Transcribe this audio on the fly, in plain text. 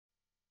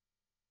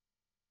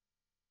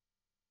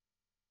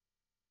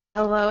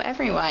Hello,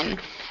 everyone,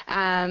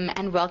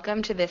 and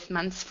welcome to this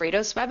month's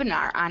Freightos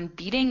webinar on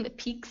beating the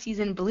peak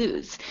season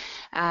blues.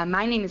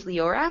 My name is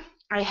Leora.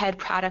 I head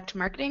product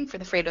marketing for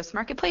the Freightos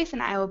Marketplace,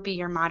 and I will be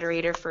your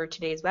moderator for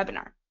today's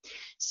webinar.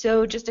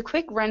 So just a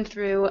quick run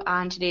through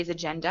on today's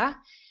agenda.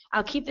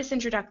 I'll keep this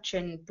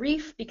introduction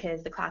brief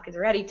because the clock is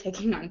already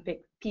ticking on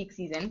peak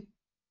season.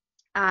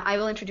 I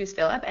will introduce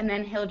Philip, and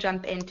then he'll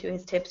jump into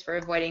his tips for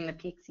avoiding the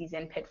peak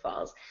season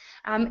pitfalls.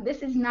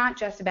 This is not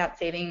just about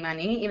saving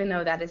money, even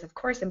though that is, of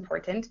course,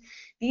 important.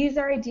 These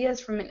are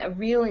ideas from a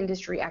real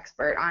industry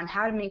expert on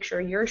how to make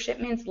sure your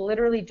shipments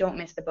literally don't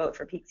miss the boat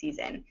for peak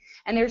season.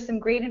 And there's some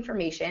great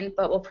information,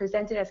 but we'll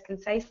present it as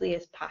concisely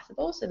as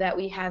possible so that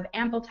we have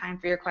ample time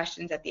for your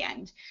questions at the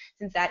end,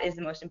 since that is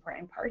the most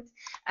important part.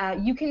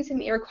 You can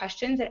submit your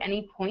questions at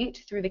any point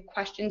through the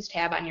questions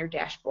tab on your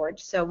dashboard.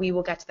 So we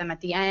will get to them at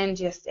the end.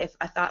 Just if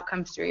a thought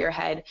comes through your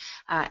head,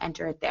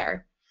 enter it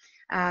there.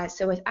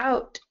 So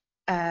without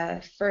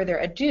further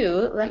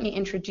ado, let me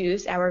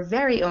introduce our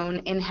very own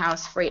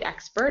in-house freight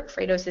expert,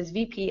 Freightos'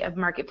 VP of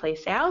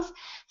Marketplace Sales,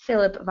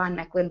 Philip von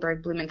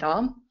Mecklenburg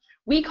Blumenthal.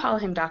 We call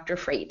him Dr.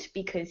 Freight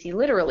because he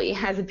literally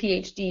has a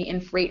PhD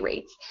in freight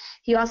rates.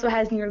 He also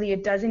has nearly a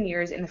dozen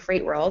years in the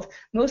freight world,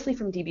 mostly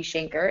from DB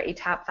Schenker, a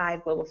top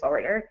 5 global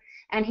forwarder,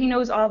 and he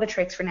knows all the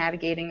tricks for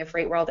navigating the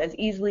freight world as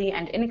easily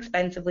and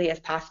inexpensively as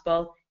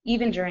possible,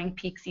 even during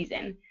peak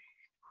season.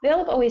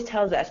 Philip always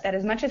tells us that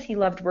as much as he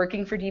loved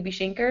working for DB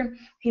Schenker,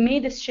 he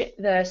made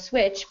the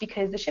switch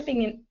because the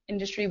shipping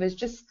industry was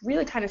just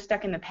really kind of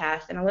stuck in the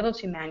past and a little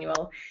too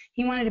manual.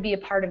 He wanted to be a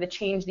part of the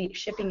change the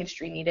shipping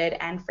industry needed,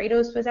 and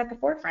Freightos was at the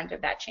forefront of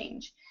that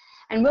change.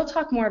 And we'll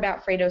talk more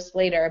about Freightos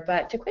later,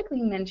 but to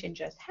quickly mention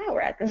just how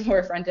we're at the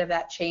forefront of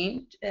that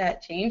change,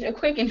 a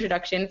quick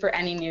introduction for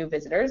any new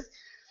visitors.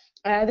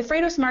 The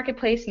Freightos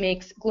Marketplace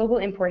makes global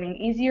importing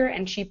easier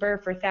and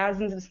cheaper for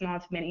thousands of small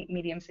to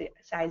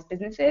medium-sized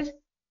businesses.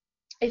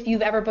 If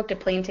you've ever booked a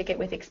plane ticket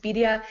with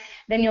Expedia,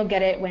 then you'll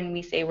get it when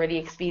we say we're the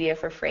Expedia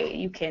for freight.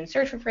 You can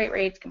search for freight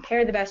rates,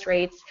 compare the best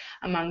rates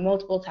among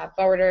multiple top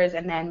forwarders,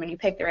 and then when you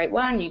pick the right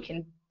one, you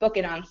can book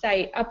it on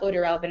site, upload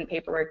your relevant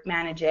paperwork,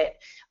 manage it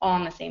all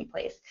in the same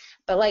place.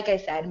 But like I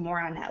said, more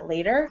on that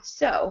later.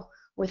 So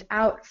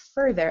without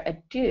further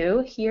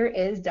ado, here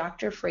is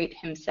Dr. Freight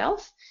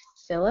himself,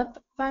 Philip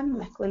von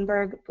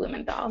Mecklenburg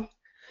Blumenthal.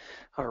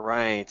 All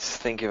right,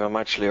 thank you very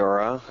much,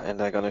 Leora.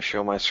 And I'm going to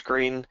show my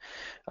screen.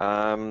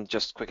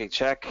 Just quickly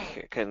check.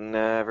 Can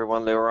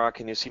everyone, Leora,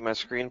 can you see my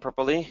screen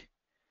properly?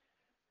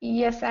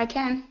 Yes, I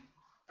can.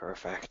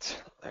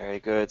 Perfect. Very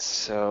good.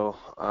 So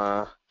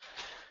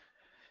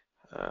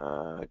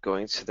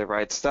going to the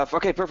right stuff.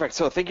 Okay, perfect.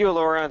 So thank you,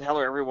 Laura, and hello,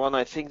 everyone.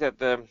 I think that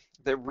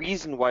the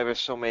reason why there's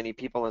so many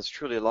people, and it's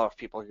truly a lot of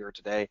people here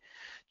today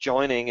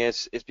joining,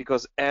 is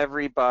because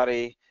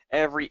everybody,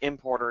 every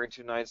importer into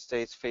the United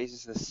States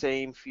faces the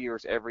same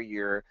fears every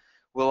year.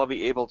 Will I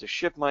be able to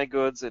ship my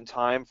goods in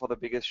time for the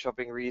biggest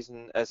shopping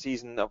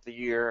season of the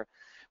year?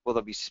 Will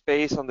there be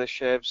space on the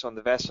ships, on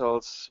the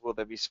vessels? Will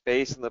there be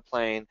space on the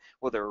plane?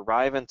 Will they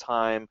arrive in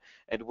time?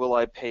 And will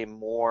I pay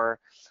much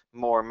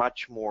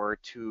more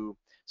to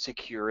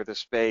secure the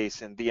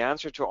space? And the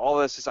answer to all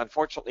this is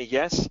unfortunately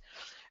yes.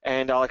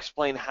 And I'll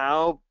explain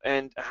how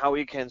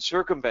we can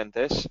circumvent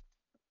this.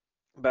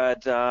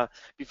 But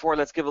before,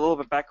 let's give a little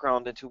bit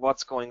background into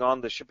what's going on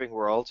in the shipping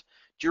world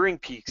during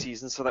peak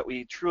season so that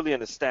we truly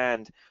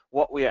understand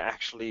what we are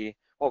actually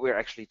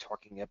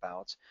talking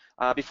about.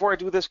 Before I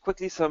do this,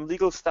 quickly some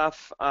legal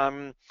stuff.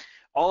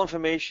 All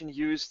information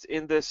used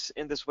in this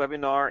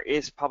webinar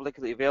is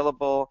publicly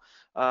available,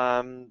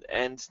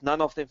 and none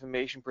of the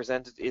information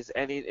presented is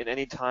in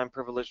any time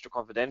privileged or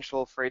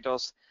confidential.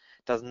 Freightos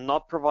does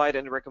not provide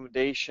any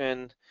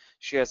recommendation,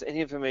 shares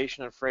any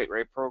information on freight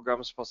rate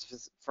programs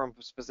from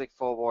specific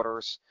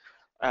forwarders,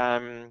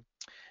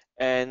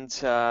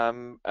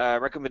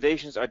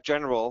 recommendations are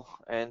general,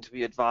 and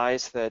we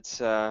advise that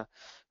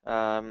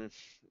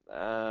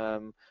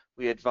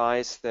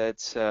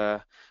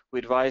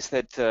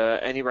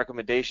any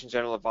recommendation,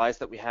 general advice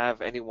that we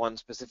have anyone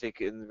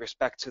specific in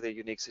respect to their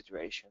unique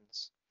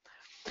situations.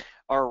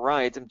 All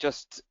right, I'm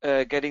just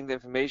getting the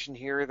information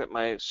here that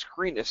my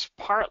screen is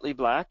partly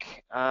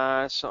black,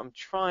 so I'm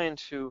trying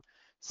to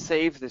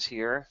save this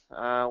here.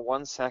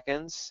 1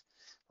 second.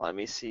 Let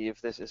me see if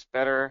this is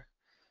better,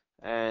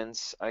 and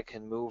I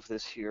can move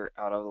this here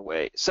out of the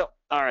way. So,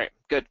 all right,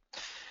 good.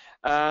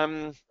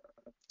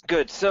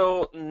 Good.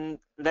 So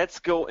let's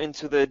go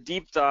into the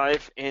deep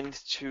dive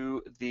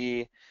into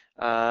the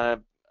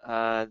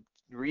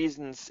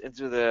reasons,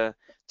 into the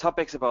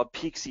topics about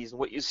peak season.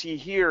 What you see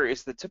here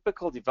is the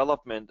typical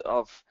development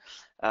of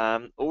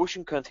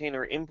ocean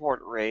container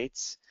import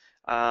rates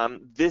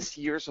this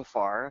year so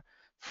far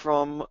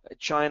from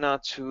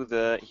China to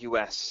the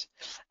US.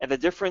 And the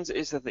difference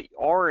is that the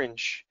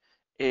orange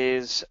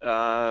is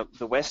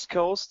the West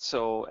Coast,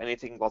 so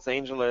anything Los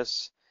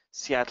Angeles,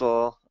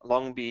 Seattle,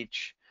 Long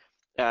Beach,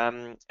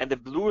 and the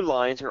blue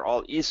lines are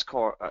all East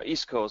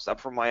Coast, up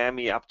from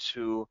Miami up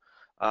to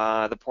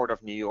the port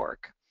of New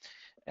York.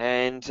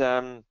 And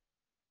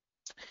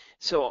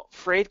So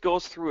freight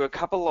goes through a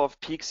couple of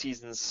peak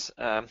seasons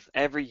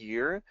every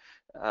year.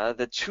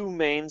 The two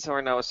mains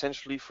are now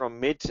essentially from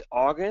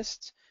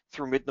mid-August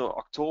through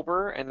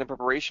mid-October, and in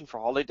preparation for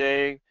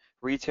holiday,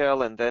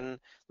 retail, and then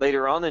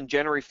later on in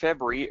January,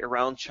 February,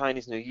 around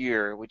Chinese New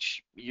Year,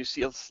 which you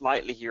see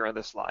slightly here on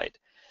the slide.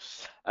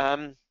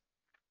 Um,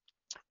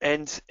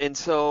 and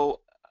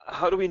so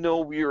how do we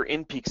know we're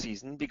in peak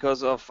season?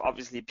 Because of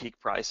obviously peak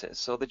prices.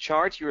 So the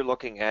chart you're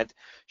looking at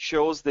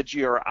shows the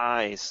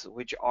GRIs,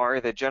 which are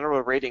the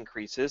general rate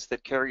increases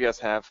that carriers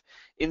have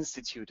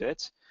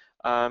instituted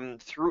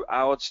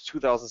throughout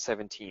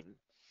 2017.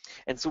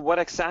 And so what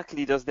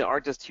exactly does the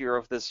artist here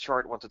of this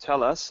chart want to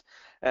tell us?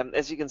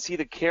 As you can see,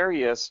 the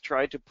carriers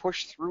try to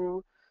push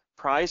through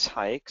price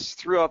hikes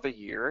throughout the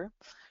year.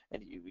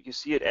 And you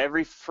see it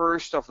every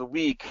first of the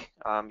week.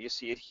 You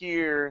see it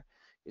here.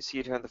 You see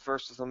it here on the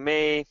 1st of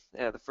May,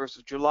 the 1st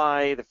of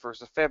July, the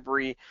 1st of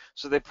February.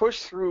 So they push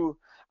through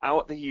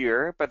out the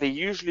year, but they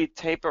usually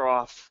taper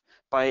off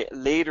by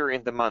later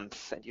in the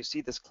month. And you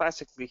see this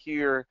classically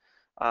here,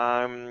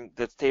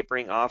 that's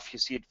tapering off. You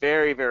see it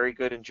very, very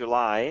good in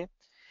July.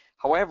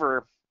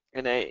 However,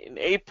 in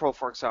April,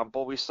 for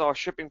example, we saw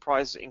shipping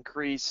prices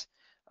increase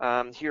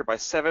here by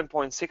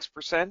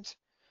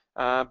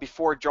 7.6%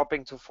 before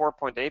dropping to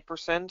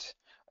 4.8%,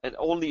 and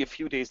only a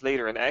few days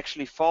later, and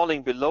actually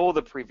falling below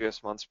the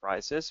previous month's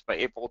prices by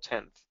April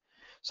 10th.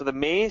 So in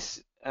May,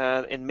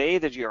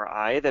 the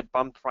GRI that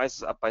bumped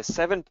prices up by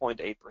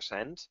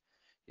 7.8%,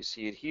 you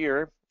see it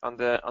here on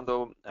the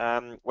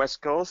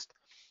West Coast,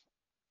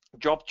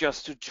 dropped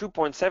just to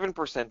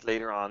 2.7%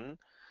 later on,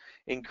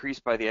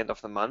 increased by the end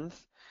of the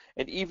month.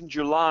 And even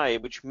July,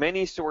 which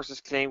many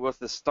sources claim was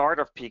the start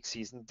of peak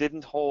season,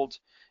 didn't hold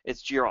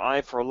its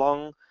GRI for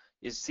long.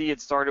 You see it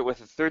started with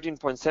a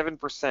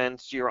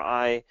 13.7%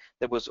 GRI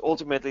that was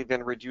ultimately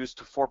then reduced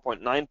to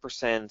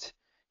 4.9%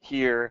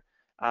 here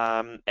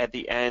at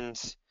the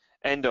end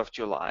of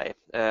July,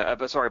 by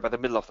the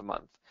middle of the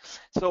month.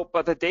 So,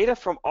 but the data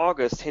from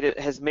August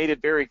has made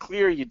it very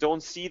clear you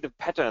don't see the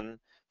pattern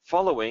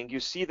following. You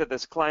see that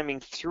it's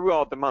climbing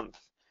throughout the month.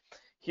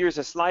 Here's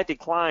a slight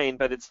decline,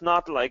 but it's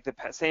not like the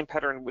same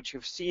pattern which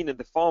you've seen in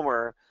the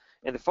former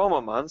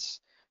months.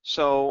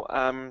 So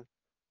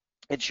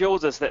it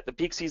shows us that the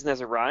peak season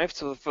has arrived.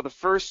 So for the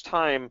first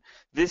time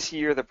this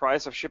year, the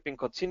price of shipping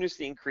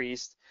continuously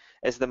increased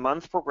as the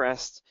month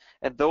progressed,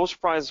 and those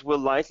prices will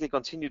likely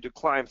continue to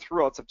climb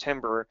throughout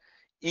September,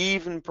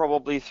 even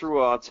probably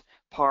throughout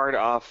part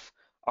of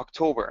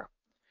October.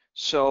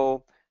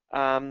 So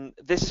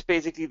this is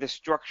basically the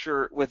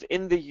structure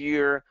within the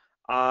year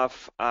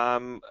of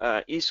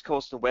East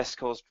Coast and West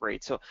Coast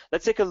rates. So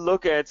let's take a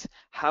look at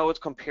how it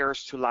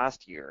compares to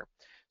last year.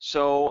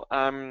 So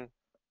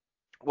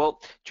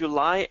well,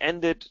 July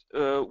ended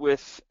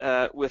with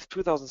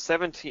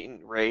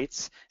 2017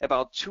 rates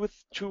about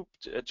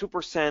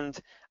 2%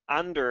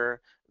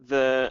 under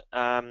the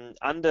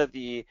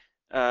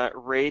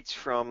rates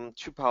from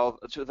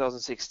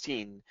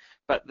 2016,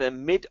 but the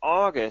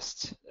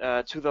mid-August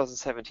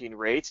 2017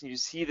 rates, and you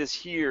see this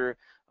here.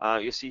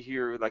 You see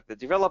here like the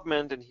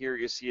development, and here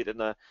you see it in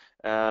a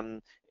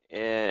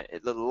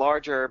little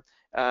larger.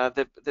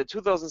 The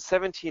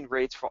 2017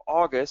 rates for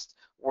August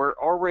were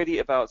already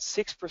about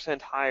 6%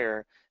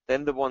 higher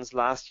than the ones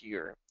last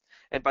year.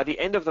 And by the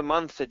end of the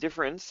month, the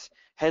difference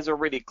has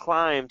already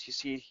climbed. You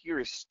see here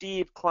a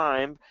steep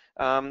climb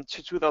to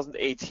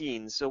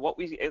 2018. So what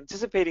we're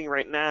anticipating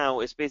right now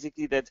is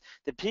basically that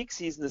the peak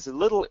season is a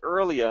little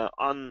earlier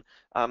on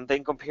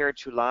than compared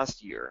to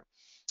last year.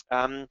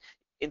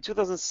 In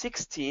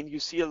 2016, you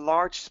see a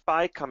large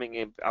spike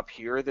coming up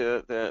here,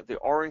 the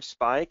orange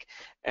spike,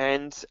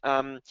 and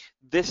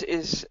this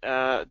is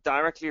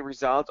directly a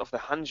result of the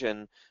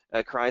Hanjin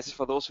crisis.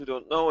 For those who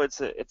don't know,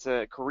 it's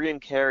a Korean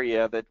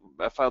carrier that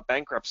filed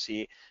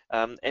bankruptcy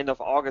end of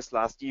August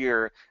last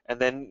year, and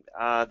then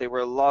there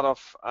were a lot of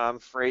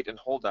freight and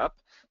holdup.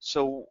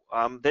 So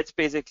that's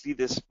basically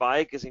the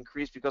spike is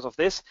increased because of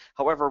this.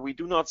 However, we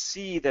do not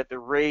see that the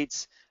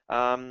rates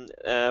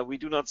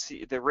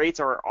the rates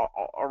are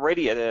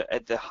already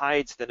at the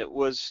heights that it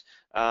was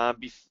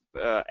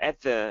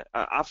after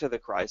the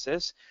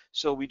crisis.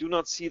 So we do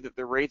not see that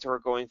the rates are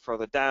going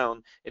further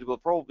down. It will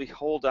probably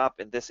hold up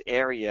in this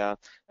area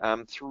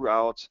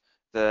throughout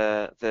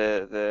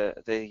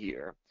the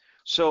year.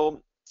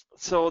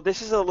 So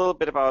this is a little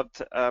bit about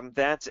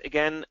that.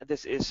 Again,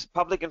 this is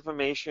public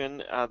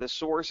information. The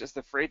source is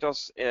the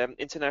Freightos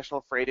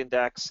International Freight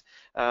Index.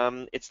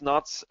 It's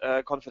not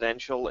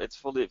confidential. It's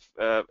fully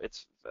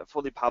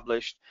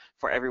published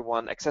for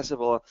everyone,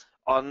 accessible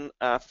on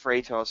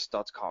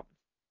Freightos.com.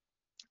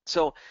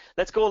 So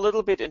let's go a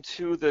little bit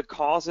into the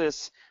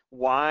causes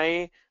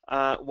why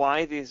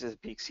this is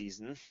peak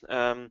season,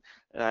 and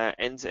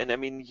I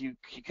mean you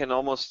can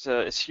almost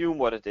assume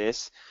what it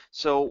is.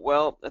 So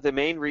well, the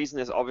main reason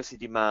is obviously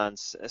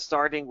demands,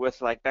 starting with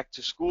like back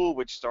to school,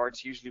 which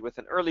starts usually with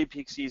an early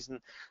peak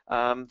season,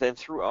 then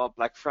throughout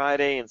Black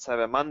Friday and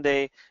Cyber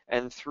Monday,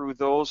 and through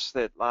those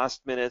that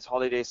last minute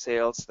holiday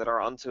sales that are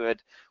onto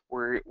it,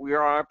 we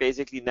are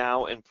basically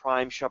now in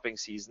prime shopping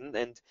season,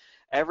 and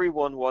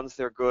everyone wants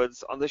their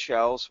goods on the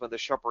shelves when the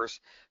shoppers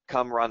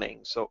come running.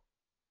 So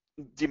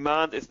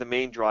demand is the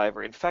main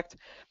driver. In fact,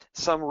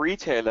 some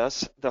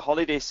retailers, the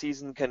holiday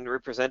season can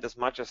represent as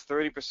much as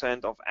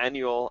 30% of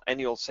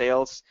annual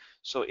sales.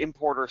 So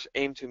importers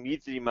aim to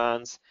meet the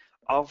demands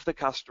of the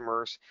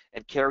customers,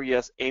 and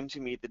carriers aim to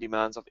meet the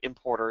demands of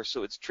importers.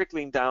 So it's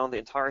trickling down the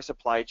entire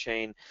supply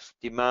chain.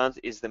 Demand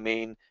is the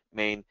main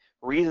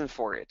reason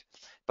for it.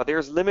 But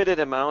there's limited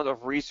amount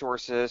of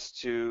resources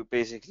to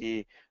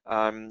basically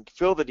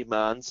fill the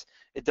demands.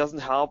 It doesn't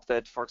help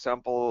that, for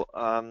example,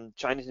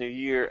 Chinese New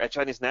Year, a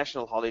Chinese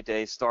national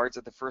holiday starts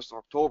at the 1st of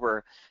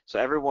October. So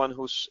everyone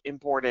who's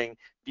importing,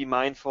 be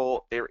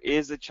mindful, there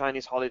is a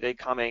Chinese holiday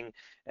coming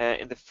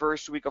in the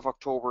first week of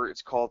October.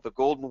 It's called the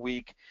Golden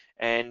Week,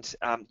 and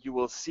you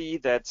will see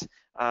that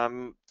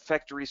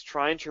factories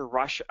trying to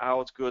rush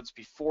out goods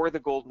before the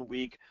Golden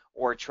Week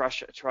or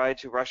try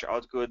to rush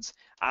out goods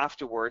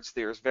afterwards.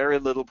 There's very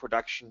little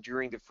production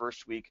during the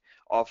first week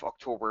of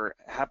October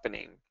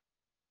happening.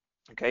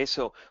 Okay,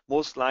 so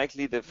most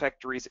likely the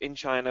factories in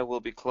China will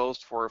be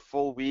closed for a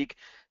full week.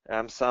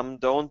 Some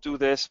don't do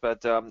this,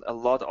 but a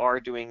lot are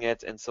doing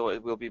it, and so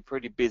it will be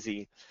pretty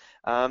busy.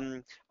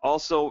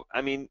 Also,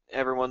 I mean,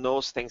 everyone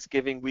knows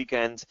Thanksgiving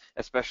weekend,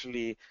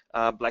 especially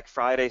Black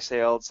Friday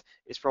sales,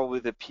 is probably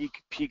the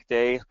peak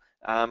day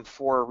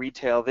for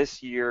retail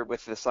this year,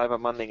 with the Cyber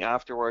Monday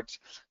afterwards.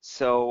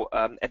 So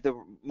at the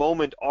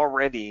moment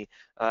already,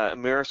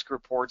 Maersk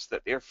reports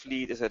that their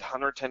fleet is at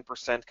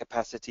 110%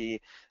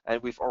 capacity,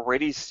 and we've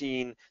already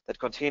seen that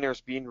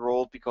containers being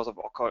rolled because of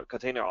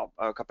container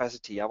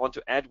capacity. I want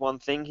to add one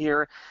thing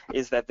here,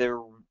 is that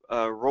the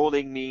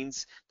rolling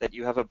means that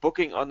you have a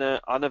booking on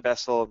a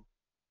vessel,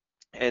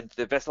 and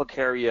the vessel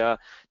carrier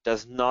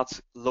does not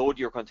load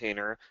your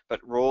container,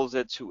 but rolls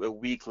it to a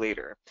week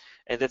later.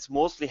 And that's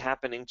mostly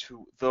happening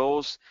to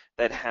those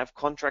that have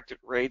contracted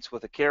rates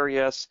with the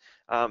carriers.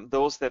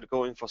 Those that are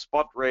going for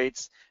spot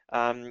rates,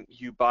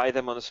 you buy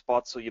them on a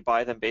spot, so you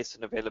buy them based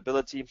on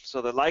availability.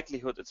 So the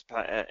likelihood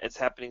it's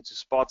happening to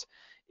spot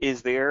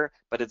is there,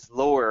 but it's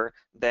lower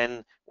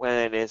than when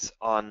it is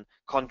on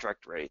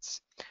contract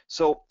rates.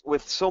 So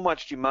with so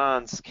much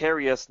demand,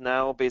 carriers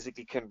now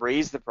basically can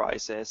raise the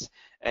prices,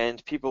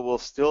 and people will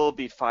still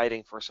be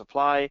fighting for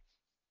supply.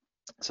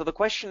 So the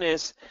question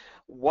is,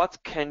 what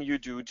can you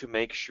do to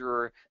make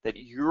sure that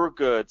your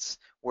goods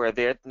where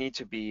they need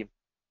to be,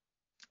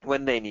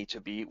 when they need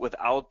to be,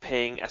 without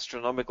paying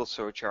astronomical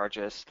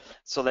surcharges?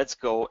 So let's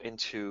go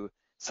into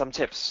some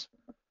tips.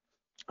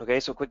 Okay,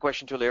 so quick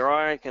question to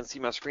Leroy. I can see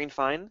my screen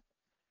fine.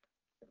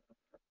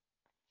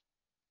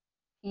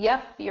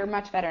 Yep, you're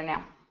much better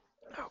now.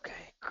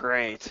 Okay,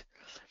 great.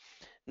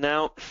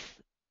 Now,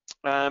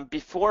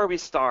 before we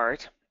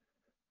start,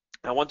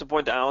 I want to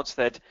point out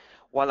that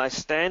while I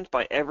stand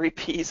by every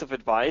piece of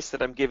advice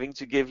that I'm giving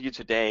to give you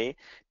today,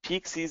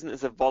 peak season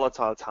is a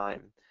volatile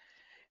time,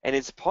 and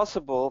it's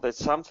possible that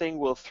something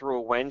will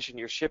throw a wrench in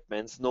your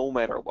shipments no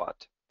matter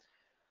what.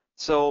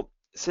 So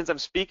since I'm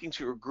speaking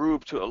to a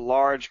group, to a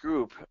large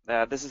group,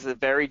 this is a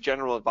very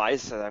general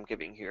advice that I'm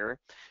giving here.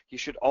 You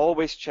should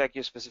always check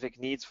your specific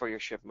needs for your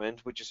shipment,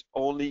 which is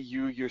only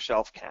you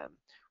yourself can.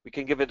 We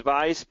can give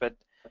advice, but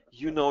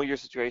you know your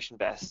situation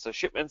best. So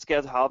shipments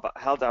get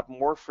held up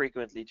more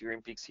frequently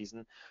during peak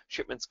season.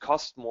 Shipments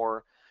cost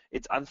more.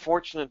 It's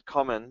unfortunate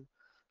common,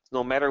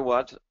 no matter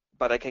what,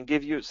 but I can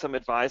give you some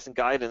advice and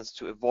guidance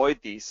to avoid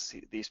these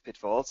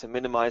pitfalls and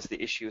minimize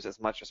the issues as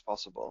much as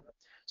possible.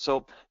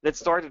 So let's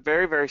start it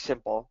very, very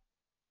simple.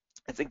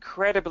 It's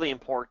incredibly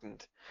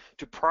important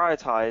to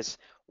prioritize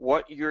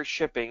what you're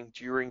shipping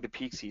during the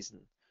peak season.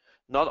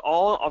 Not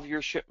all of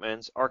your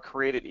shipments are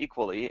created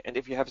equally, and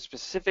if you have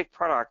specific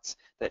products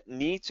that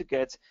need to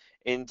get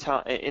in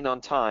on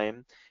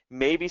time,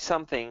 maybe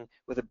something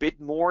with a bit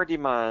more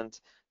demand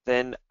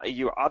than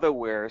your other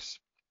wares,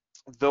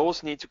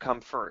 those need to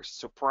come first.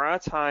 So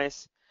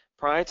prioritize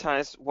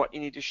what you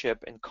need to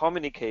ship and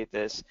communicate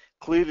this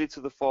clearly to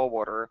the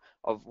forwarder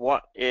of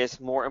what is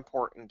more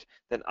important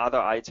than other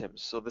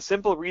items. So the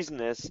simple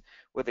reason is,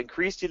 with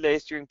increased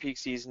delays during peak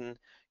season,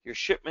 your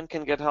shipment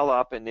can get held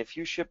up, and if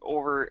you ship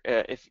over,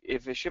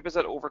 if a ship is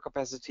at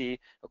overcapacity,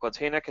 a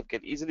container can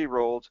get easily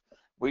rolled,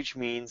 which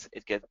means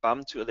it gets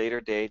bumped to a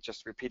later date.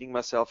 Just repeating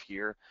myself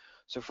here.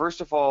 So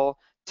first of all,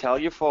 tell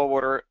your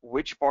forwarder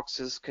which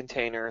boxes,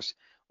 containers,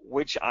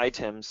 which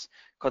items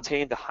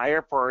contain the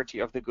higher priority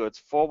of the goods.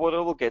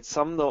 Forwarder will get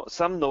some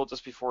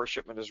notice before a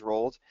shipment is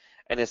rolled,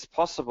 and it's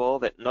possible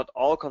that not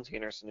all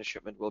containers in the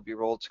shipment will be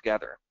rolled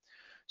together.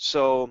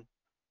 So,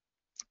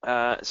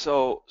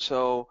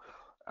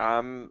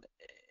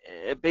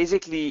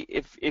 basically,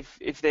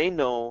 if they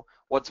know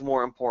what's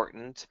more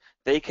important,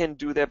 they can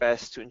do their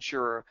best to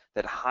ensure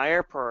that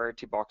higher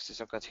priority boxes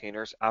and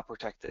containers are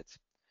protected.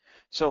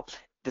 So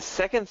the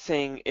second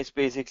thing is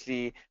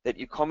basically that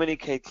you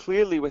communicate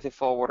clearly with the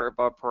forwarder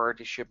about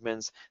priority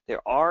shipments.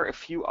 There are a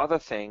few other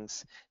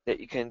things that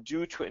you can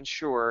do to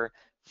ensure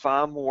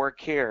far more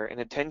care and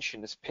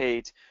attention is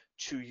paid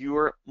to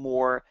your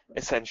more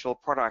essential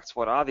products.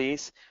 What are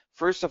these?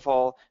 First of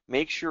all,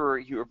 make sure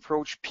you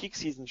approach peak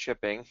season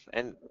shipping,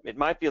 and it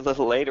might be a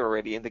little late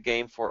already in the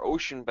game for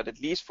ocean, but at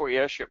least for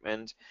air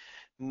shipment,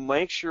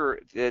 make sure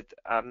that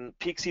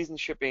peak season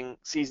shipping,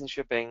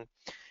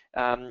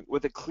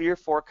 with a clear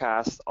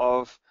forecast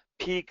of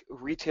peak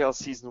retail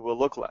season will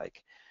look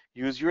like.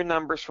 Use your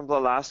numbers from the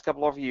last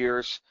couple of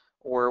years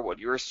or what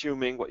you're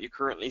assuming, what you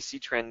currently see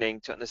trending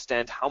to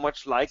understand how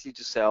much likely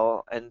to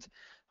sell, and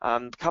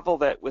couple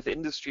that with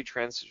industry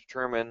trends to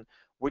determine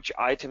which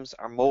items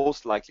are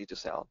most likely to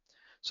sell.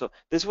 So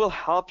this will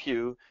help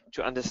you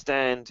to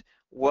understand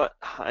what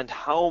and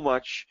how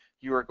much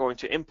you are going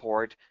to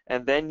import,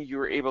 and then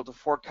you're able to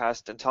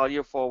forecast and tell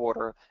your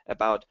forwarder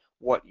about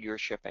what you're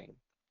shipping.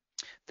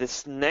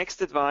 This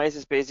next advice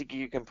is basically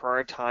you can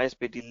prioritize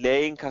by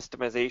delaying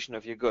customization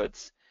of your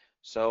goods.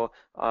 So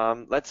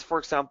let's, for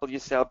example, you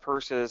sell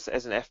purses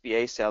as an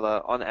FBA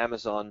seller on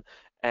Amazon,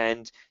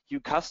 and you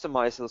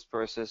customize those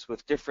purses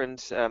with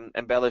different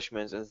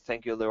embellishments. And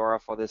thank you, Laura,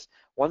 for this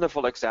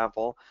wonderful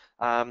example.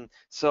 The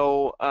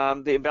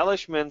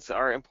embellishments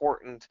are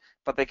important,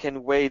 but they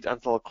can wait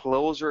until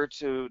closer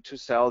to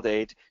sell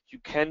date. You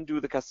can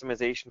do the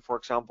customization, for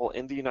example,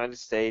 in the United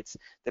States.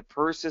 The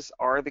purses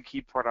are the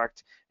key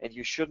product, and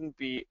you shouldn't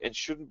be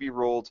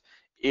rolled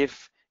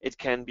if it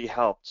can be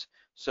helped.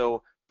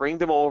 So bring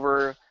them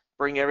over,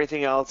 bring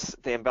everything else,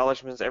 the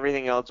embellishments,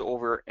 everything else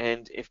over,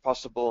 and if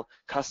possible,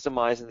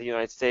 customize in the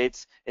United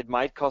States. It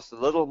might cost a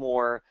little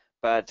more,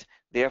 but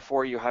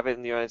therefore you have it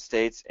in the United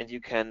States, and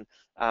you can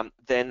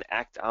then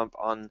act up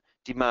on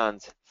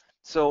demand.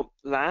 So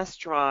last,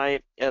 try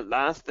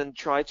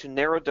to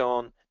narrow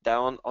down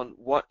on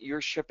what you're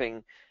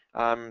shipping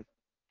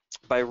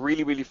by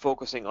really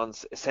focusing on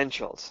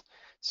essentials.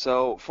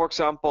 So, for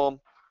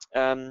example,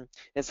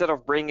 instead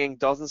of bringing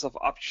dozens of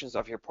options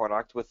of your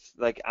product with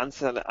like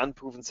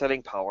unproven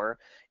selling power,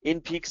 in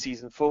peak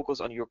season,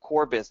 focus on your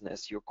core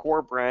business, your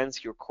core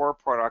brands, your core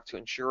product to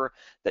ensure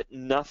that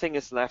nothing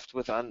is left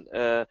with out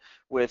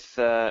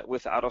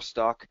of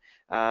stock,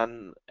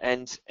 and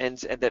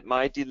that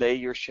might delay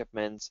your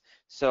shipments.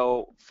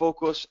 So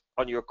focus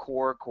on your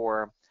core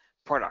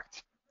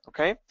product.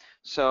 Okay,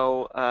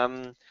 so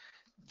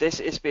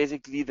this is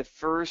basically the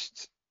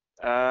first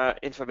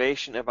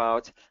information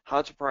about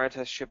how to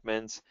prioritize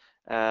shipments,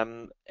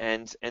 and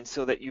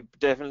so that you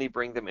definitely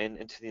bring them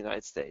into the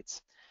United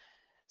States.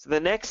 So the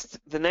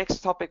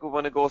next topic we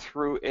want to go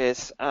through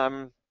is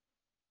now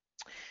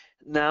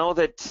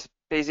that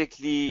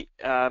basically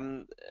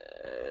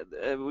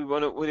we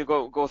want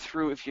to go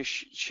through if you're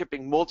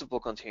shipping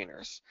multiple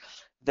containers.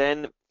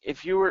 Then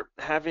if you were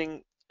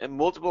having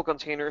multiple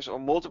containers or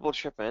multiple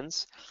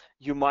shipments,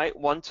 you might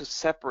want to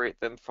separate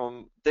them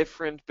from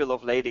different bill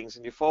of ladings,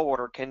 and your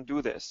forwarder can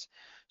do this.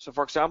 So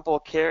for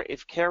example,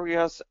 if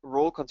carriers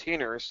roll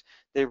containers,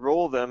 they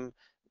roll them,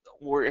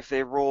 or if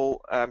they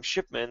roll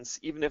shipments,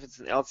 even if it's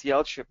an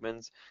LCL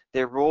shipment,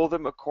 they roll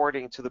them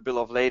according to the bill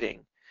of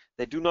lading.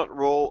 They do not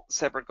roll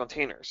separate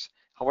containers.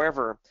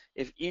 However,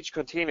 if each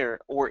container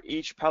or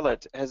each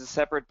pallet has a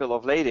separate bill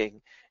of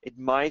lading, it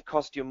might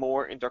cost you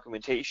more in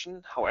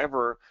documentation.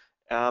 However,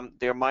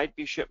 there might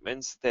be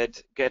shipments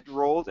that get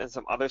rolled and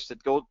some others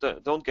that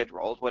don't get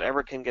rolled,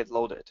 whatever can get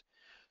loaded.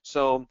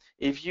 So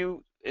if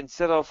you,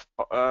 instead of,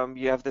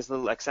 you have this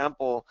little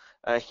example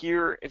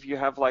here, if you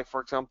have, like,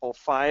 for example,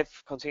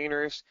 5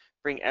 containers,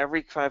 bring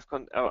every 5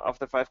 of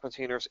the 5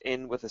 containers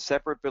in with a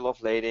separate bill of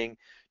lading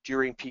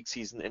during peak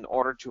season in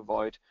order to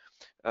avoid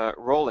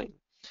rolling.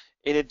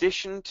 In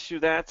addition to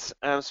that,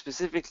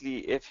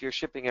 specifically if you're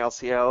shipping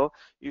LCL,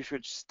 you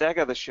should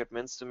stagger the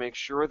shipments to make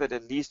sure that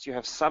at least you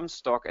have some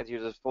stock at your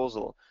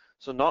disposal.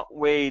 So not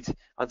wait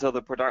until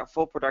the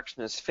full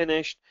production is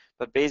finished,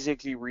 but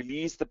basically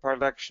release the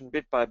production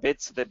bit by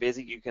bit so that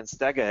basically you can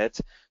stagger it,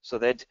 so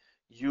that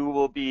you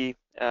will be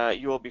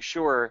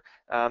sure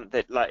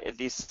that at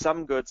least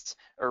some goods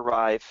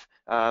arrive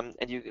and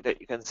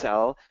that you can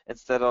sell,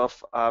 instead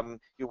of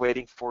you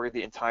waiting for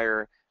the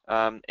entire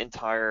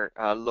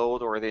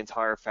load or the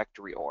entire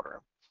factory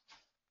order.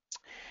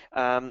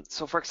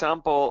 So for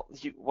example,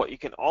 what you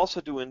can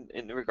also do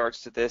in regards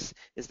to this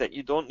is that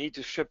you don't need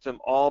to ship them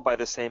all by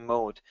the same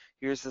mode.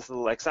 Here's this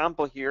little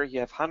example here.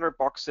 You have 100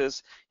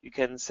 boxes. You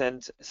can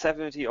send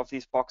 70 of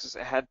these boxes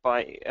ahead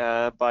by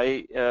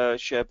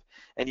ship.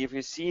 And if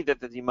you see that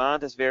the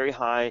demand is very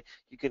high,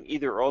 you can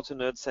either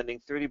alternate sending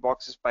 30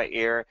 boxes by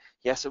air.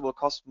 Yes, it will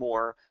cost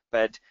more,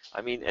 but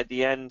I mean, at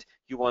the end,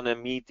 you want to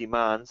meet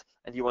demand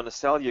and you want to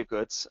sell your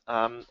goods.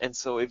 And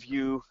so if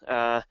you're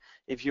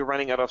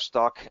running out of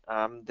stock,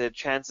 the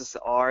chances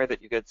are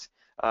that you get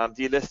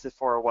delisted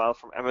for a while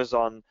from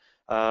Amazon,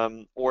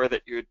 or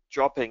that you're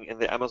dropping in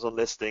the Amazon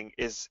listing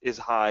is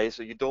high.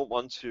 So you don't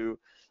want to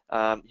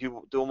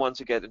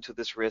get into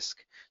this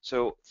risk.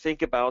 So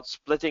think about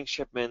splitting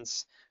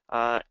shipments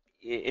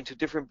into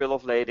different bill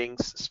of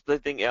ladings,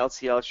 splitting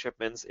LCL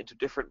shipments into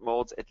different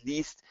modes, at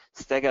least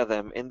stagger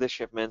them in the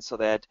shipments so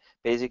that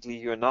basically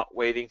you're not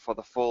waiting for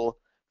the full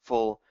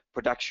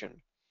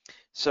production.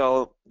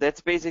 So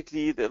that's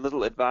basically the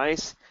little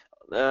advice.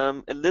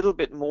 a little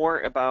bit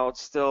more about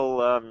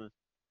still on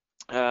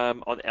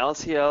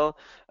LCL.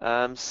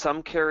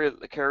 Some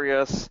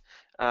carriers,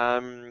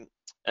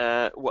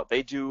 what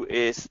they do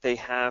is they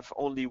have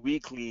only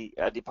weekly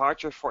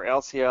departures for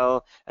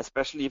LCL,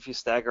 especially if you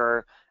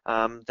stagger.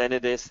 Then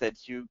it is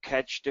that you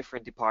catch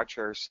different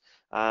departures,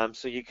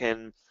 so you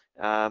can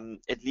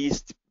at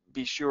least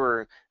be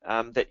sure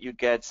that you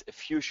get a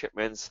few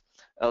shipments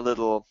a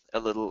little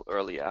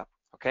earlier.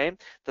 Okay.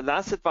 The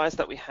last advice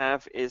that we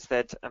have is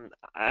that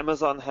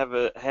Amazon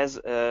has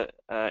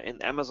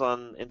in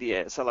Amazon in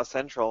the Seller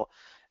Central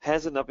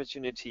has an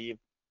opportunity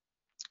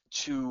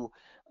to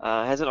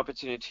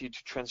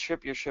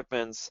transship your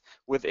shipments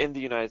within the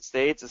United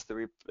States.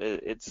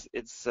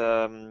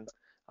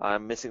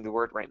 I'm missing the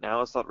word right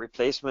now. It's not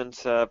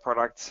replacement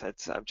product.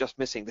 I'm just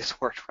missing this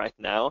word right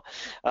now.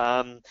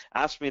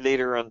 Ask me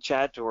later on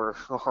chat or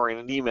in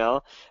an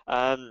email.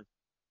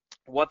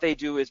 What they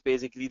do is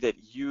basically that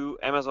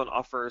Amazon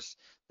offers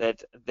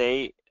that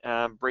they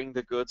bring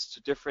the goods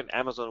to different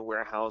Amazon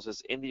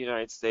warehouses in the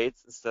United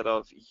States instead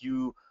of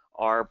you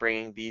are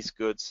bringing these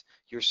goods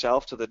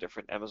yourself to the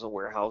different Amazon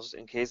warehouses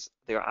in case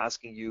they're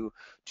asking you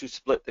to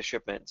split the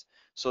shipment.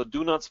 So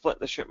do not split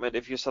the shipment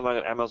if you're selling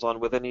at Amazon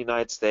within the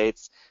United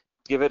States.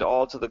 Give it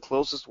all to the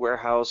closest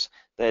warehouse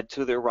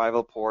to the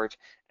arrival port,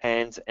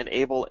 and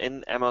enable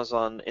in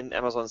Amazon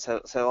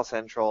Seller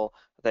Central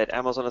that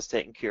Amazon is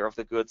taking care of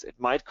the goods. It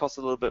might cost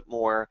a little bit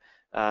more,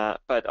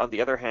 but on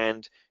the other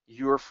hand,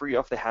 you're free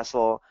of the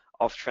hassle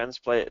of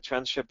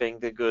transshipping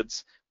the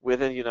goods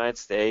within the United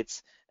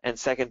States. And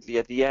secondly,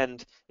 at the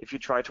end, if you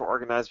try to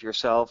organize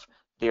yourself,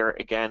 there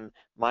again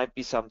might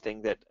be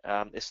something that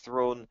is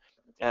thrown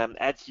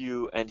at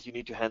you and you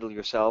need to handle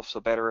yourself. So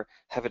better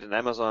have it in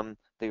Amazon.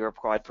 They are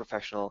quite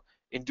professional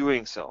in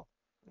doing so.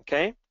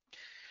 Okay,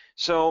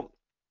 so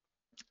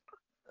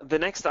the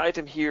next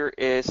item here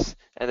is,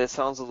 and it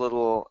sounds a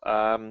little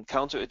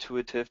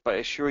counterintuitive, but I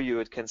assure you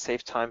it can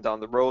save time down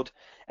the road.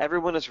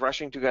 Everyone is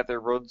rushing to get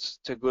their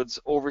goods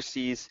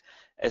overseas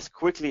as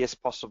quickly as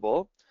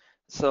possible.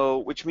 So,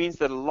 which means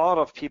that a lot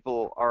of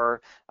people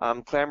are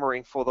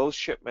clamoring for those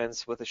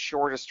shipments with the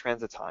shortest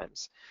transit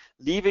times,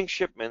 leaving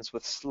shipments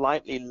with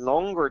slightly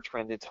longer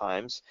transit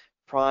times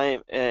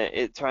prime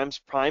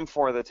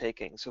for the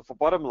taking. So for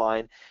bottom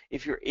line,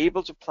 if you're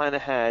able to plan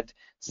ahead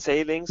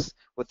sailings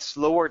with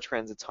slower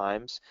transit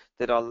times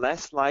that are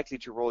less likely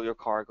to roll your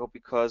cargo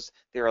because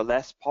they are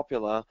less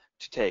popular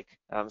to take.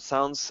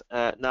 Sounds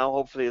now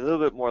hopefully a little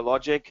bit more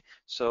logic.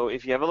 So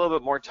if you have a little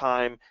bit more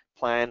time,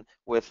 plan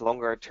with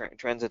longer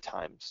transit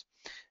times.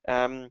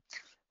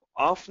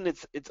 Often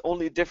it's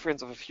only a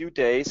difference of a few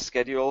days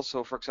schedule.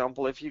 So for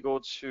example, if you go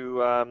to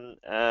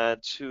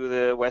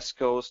the West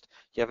Coast,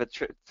 you have a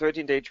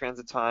 13-day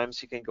transit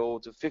times. You can go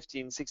to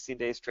 15, 16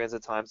 days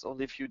transit times,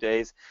 only a few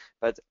days,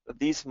 but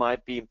these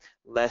might be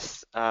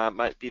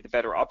the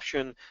better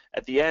option.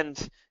 At the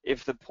end,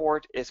 if the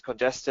port is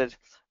congested,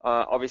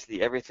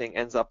 obviously everything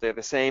ends up there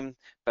the same,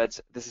 but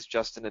this is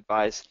just an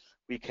advice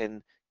we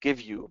can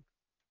give you.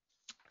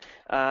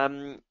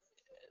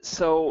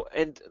 So,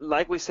 and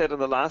like we said on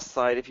the last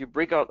slide, if you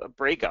break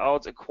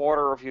out a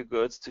quarter of your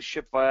goods to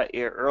ship via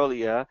air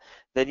earlier,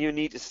 then you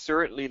need a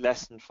certainly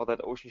lessen for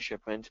that ocean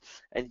shipment,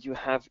 and you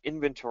have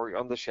inventory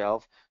on the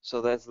shelf, so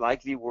that's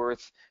likely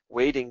worth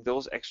waiting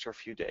those extra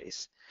few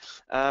days.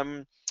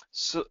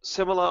 So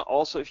similar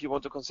also if you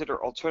want to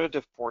consider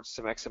alternative ports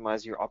to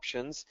maximize your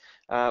options,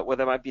 where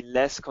there might be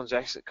less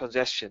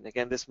congestion.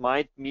 Again, this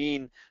might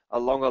mean a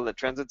longer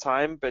transit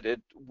time, but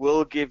it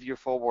will give your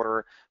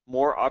forwarder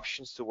more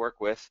options to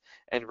work with,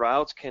 and a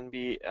route can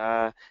be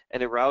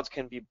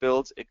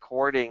built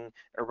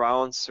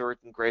around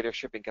certain greater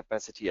shipping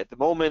capacity. At the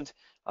moment,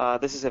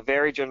 this is a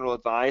very general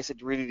advice.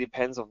 It really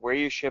depends on where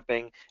you're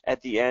shipping at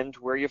the end,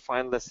 where your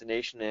final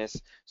destination is.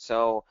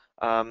 So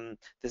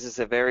this is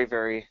a very,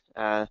 very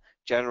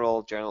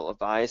general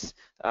advice.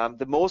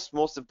 The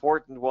most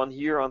important one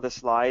here on the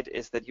slide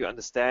is that you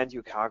understand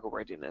your cargo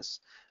readiness.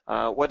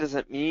 What does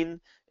it mean?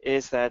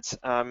 Is that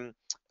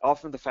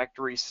often the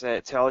factories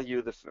tell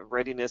you the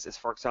readiness is,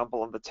 for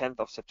example, on the 10th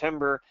of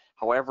September.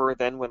 However,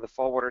 then when the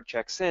forwarder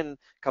checks in,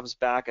 comes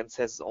back and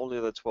says it's only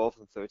the 12th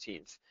and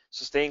 13th.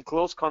 So stay in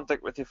close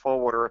contact with your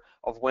forwarder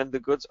of when the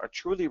goods are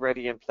truly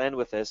ready and plan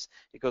with this,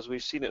 because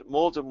we've seen it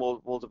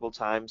multiple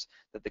times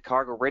that the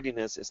cargo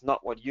readiness is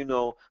not what you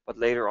know, but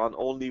later on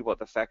only what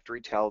the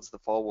factory tells the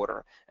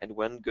forwarder and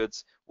when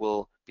goods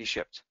will be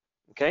shipped.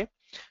 Okay,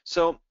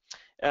 so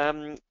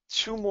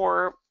two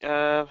more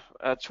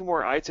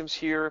items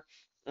here.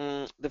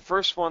 The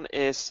first one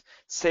is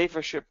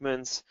safer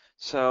shipments.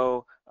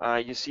 So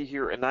you see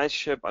here a nice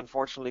ship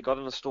unfortunately got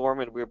in a storm,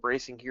 and we're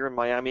bracing here in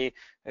Miami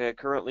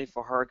currently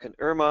for Hurricane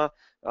Irma.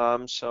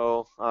 You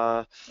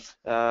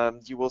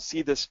will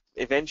see this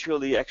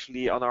eventually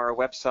actually on our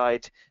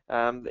website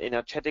in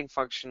our chatting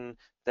function.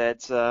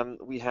 that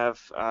we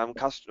have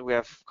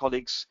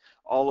colleagues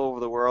all over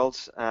the world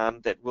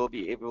that will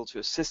be able to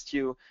assist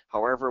you.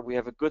 However, we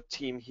have a good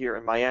team here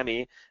in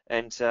Miami,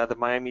 and the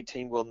Miami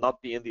team will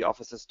not be in the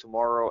offices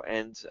tomorrow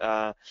and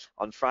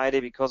on Friday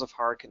because of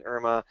Hurricane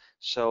Irma.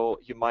 So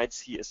you might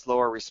see a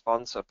slower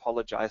response. I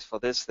apologize for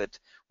this, that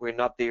we're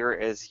not there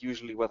as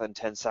usually within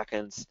 10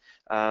 seconds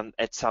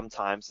at some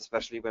times,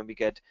 especially when we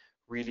get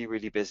really,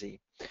 really busy.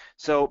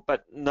 So,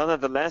 but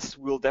nonetheless,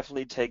 we'll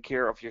definitely take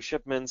care of your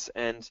shipments,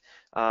 and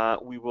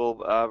we will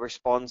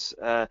respond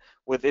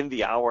within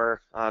the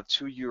hour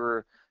to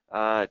your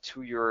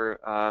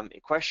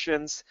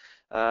questions.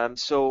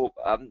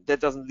 That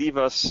doesn't leave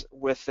us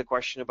with the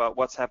question about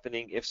what's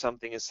happening if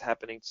something is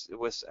happening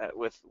with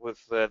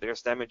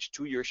there's damage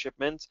to your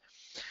shipment.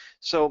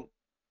 So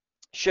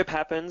ship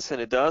happens,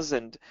 and it does,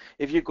 and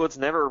if your goods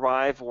never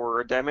arrive or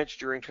are damaged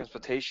during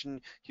transportation,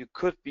 you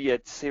could be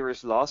at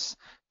serious loss,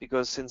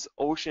 because since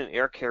ocean and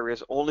air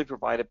carriers only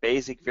provide a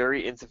basic,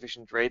 very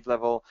insufficient rate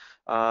level,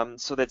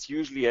 so that's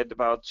usually at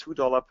about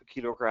 $2 per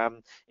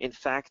kilogram. In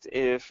fact,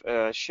 if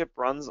a ship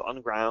runs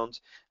on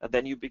ground,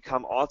 then you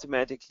become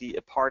automatically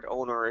a part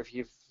owner if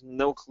you've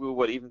no clue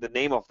what even the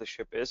name of the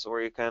ship is, or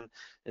you can,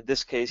 in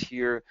this case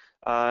here,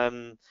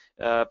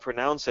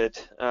 pronounce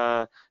it.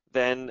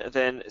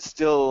 Then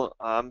still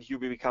you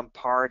become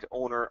part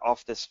owner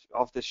of this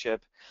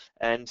ship,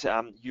 and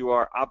you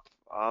are up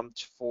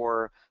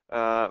for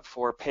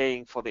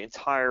paying for the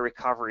entire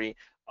recovery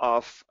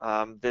of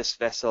this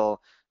vessel.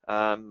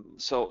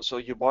 So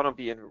you want to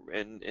be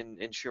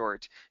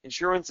insured.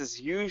 Insurance is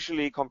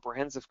usually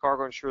comprehensive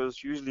cargo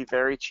insurance, usually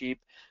very cheap.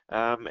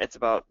 It's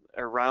about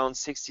around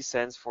 60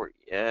 cents for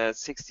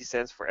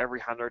every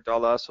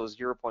 $100, so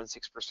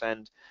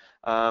 0.6%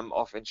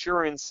 of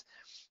insurance.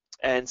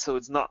 And so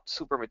it's not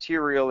super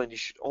material, and you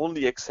should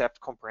only accept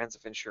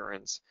comprehensive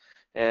insurance.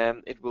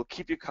 It will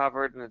keep you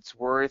covered, and it's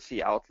worth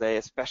the outlay,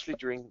 especially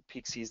during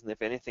peak season.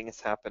 If anything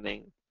is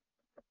happening,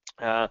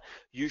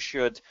 you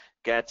should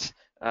get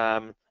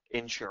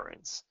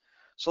insurance.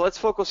 So let's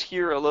focus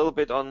here a little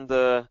bit on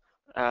the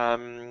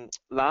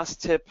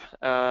last tip,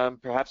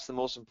 perhaps the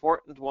most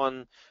important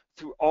one.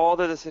 Through all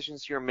the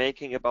decisions you're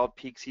making about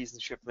peak season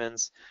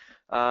shipments,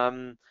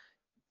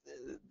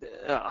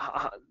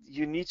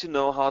 you need to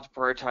know how to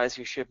prioritize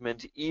your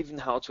shipment, even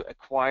how to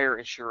acquire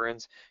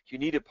insurance. You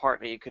need a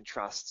partner you can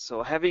trust.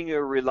 So having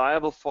a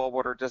reliable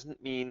forwarder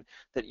doesn't mean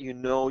that you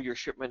know your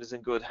shipment is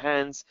in good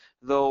hands,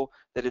 though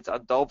that it's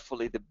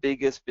undoubtedly the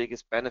biggest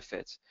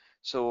benefit.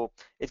 So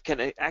it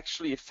can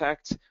actually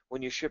affect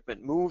when your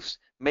shipment moves.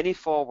 Many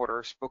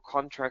forwarders book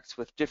contracts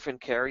with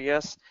different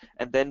carriers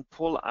and then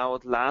pull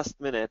out last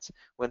minute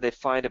when they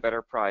find a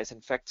better price. In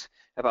fact,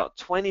 about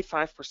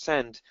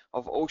 25%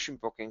 of ocean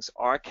bookings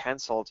are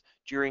canceled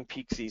during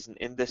peak season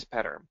in this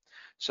pattern.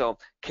 So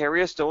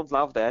carriers don't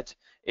love that,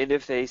 and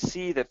if they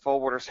see that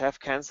forwarders have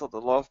canceled a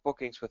lot of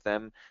bookings with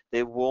them,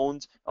 they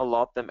won't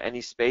allot them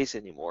any space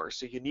anymore.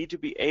 So you need to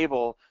be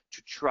able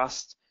to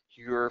trust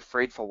your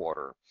freight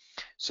forwarder.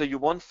 So you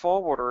want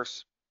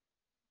forwarders,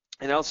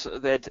 and also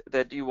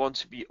that you want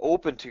to be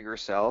open to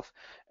yourself,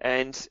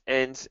 and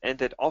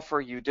that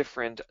offer you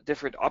different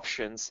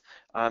options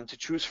to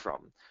choose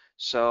from.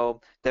 So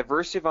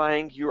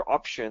diversifying your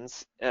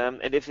options,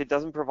 and if it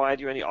doesn't provide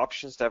you any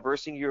options,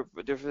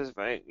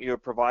 diversifying your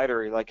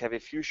provider, like have a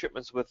few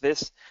shipments with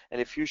this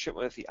and a few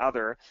shipments with the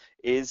other,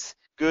 is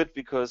good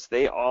because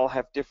they all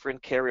have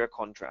different carrier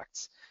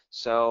contracts.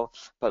 So,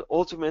 but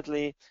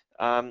ultimately,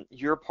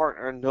 your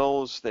partner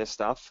knows this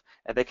stuff,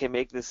 and they can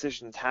make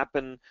decisions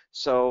happen.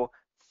 So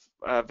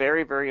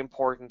very, very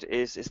important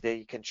is that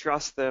you can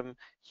trust them.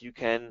 You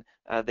can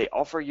they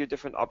offer you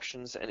different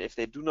options, and if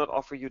they do not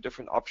offer you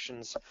different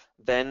options,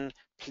 then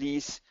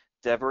please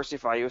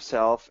diversify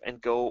yourself and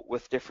go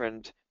with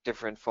different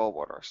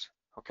forwarders.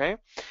 Okay,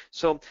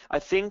 so I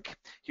think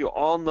you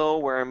all know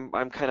where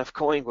I'm kind of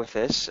going with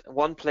this.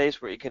 One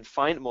place where you can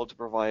find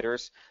multiple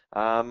providers,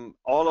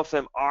 all of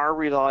them are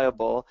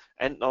reliable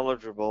and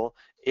knowledgeable,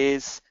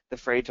 is the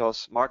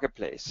Freightos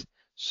marketplace.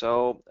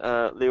 So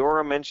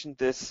Leora mentioned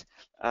this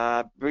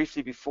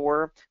briefly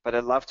before, but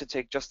I'd love to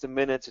take just a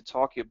minute to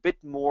talk you a bit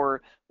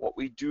more what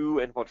we do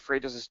and what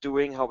Freightos is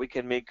doing, how we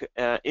can make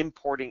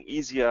importing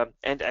easier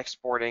and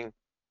exporting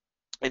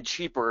and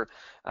cheaper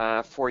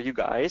for you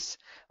guys.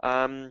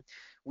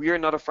 We are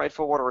not a freight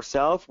forwarder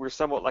ourselves. We're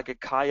somewhat like a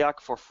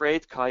kayak for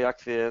freight.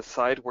 Kayak, the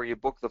site where you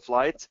book the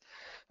flight.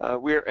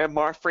 We're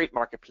a freight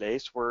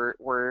marketplace where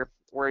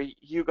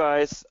you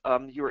guys,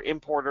 your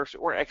importers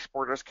or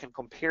exporters, can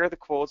compare the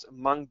quotes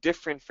among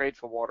different freight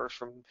forwarders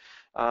from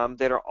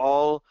that are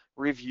all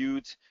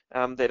reviewed,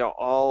 that are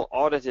all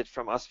audited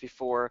from us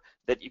before,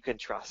 that you can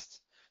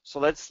trust. So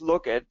let's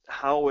look at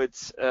how it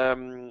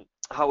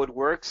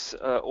works.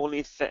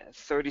 Only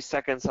 30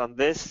 seconds on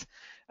this.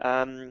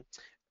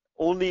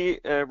 only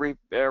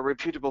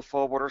reputable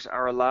forwarders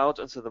are allowed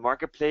into the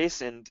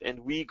marketplace, and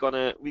we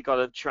gonna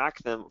track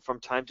them from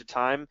time to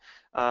time.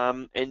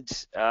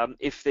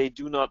 If they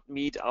do not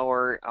meet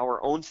our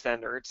own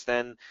standards,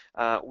 then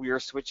we are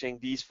switching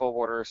these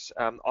forwarders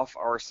off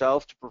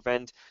ourselves to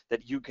prevent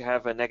that you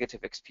have a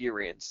negative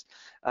experience.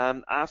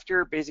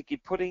 After basically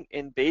putting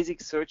in basic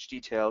search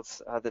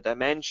details, the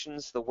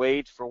dimensions, the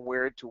weight from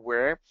where to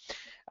where,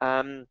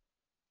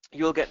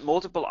 you'll get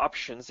multiple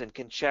options and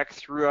can check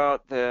through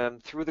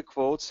the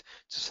quotes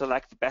to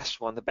select the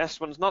best one. The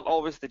best one is not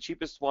always the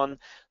cheapest one.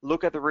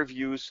 Look at the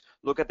reviews,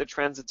 look at the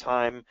transit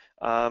time,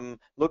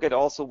 look at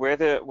also where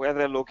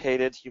they're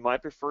located. You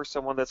might prefer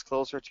someone that's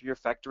closer to your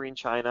factory in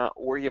China,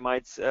 or you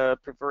might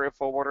prefer a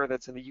forwarder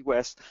that's in the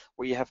US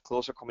where you have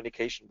closer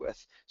communication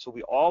with. So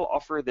we all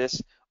offer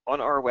this on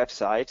our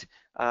website,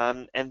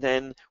 and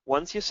then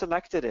once you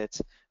selected it,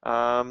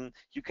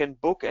 you can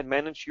book and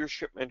manage your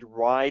shipment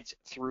right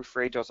through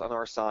Freightos on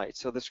our site.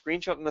 So the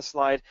screenshot on the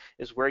slide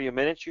is where you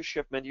manage your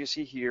shipment. You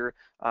see here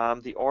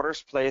the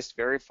orders placed,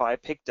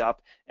 verified, picked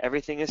up,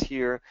 everything is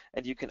here,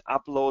 and you can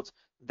upload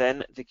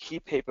then the key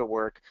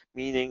paperwork,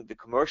 meaning the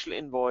commercial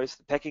invoice,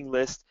 the packing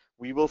list.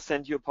 We will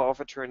send you a power of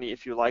attorney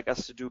if you like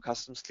us to do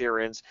customs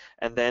clearance,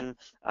 and then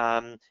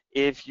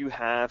if you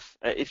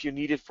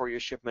need it for your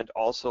shipment,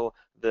 also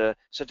the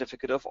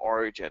certificate of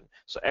origin.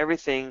 So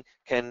everything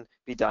can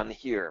be done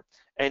here.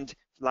 And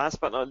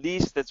last but not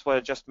least, that's what I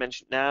just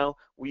mentioned now,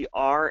 we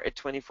are a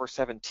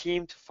 24/7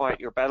 team to fight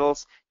your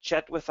battles.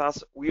 Chat with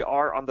us. We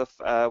are on the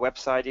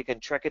website. You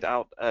can check it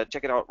out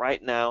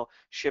right now,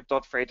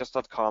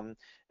 ship.freightos.com.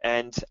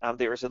 And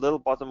there is a little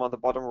button on the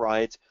bottom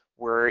right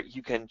where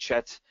you can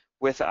chat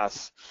with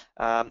us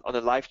on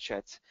a live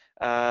chat.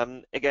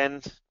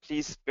 Again,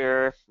 please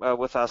bear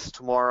with us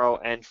tomorrow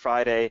and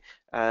Friday,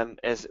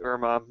 as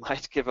Irma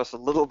might give us a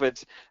little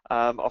bit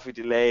of a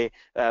delay,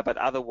 but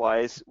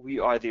otherwise we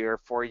are there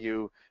for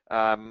you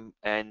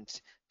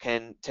and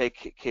can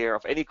take care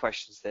of any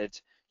questions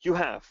that you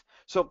have.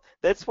 So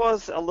that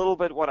was a little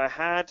bit what I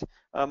had.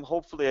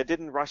 Hopefully I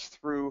didn't rush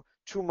through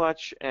too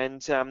much,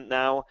 and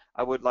now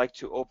I would like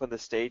to open the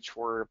stage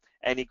for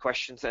any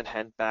questions and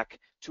hand back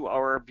to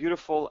our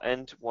beautiful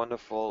and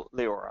wonderful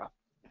Leora.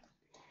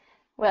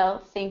 Well,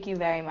 thank you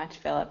very much,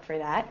 Philip, for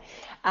that.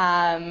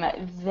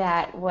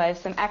 That was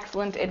some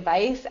excellent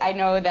advice. I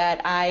know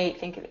that I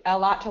think a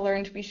lot to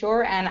learn, to be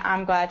sure, and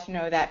I'm glad to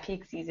know that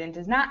peak season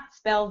does not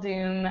spell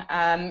doom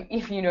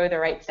if you know the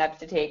right steps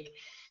to take.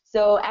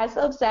 So as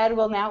Philip said,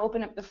 we'll now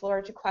open up the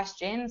floor to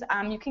questions.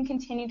 You can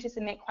continue to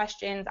submit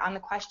questions on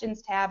the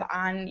questions tab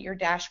on your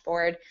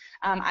dashboard.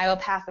 I will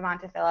pass them on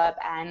to Philip,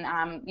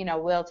 and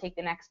we'll take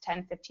the next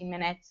 10-15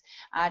 minutes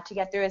to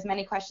get through as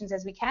many questions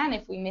as we can.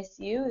 If we miss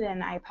you,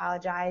 then I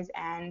apologize,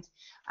 and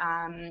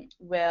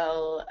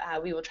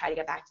we will try to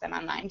get back to them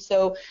online.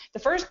 So the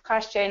first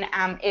question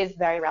is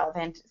very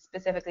relevant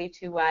specifically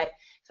to what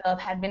Philip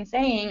had been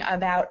saying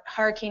about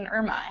Hurricane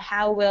Irma.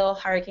 How will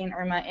Hurricane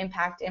Irma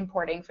impact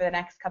importing for the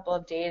next couple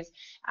of days?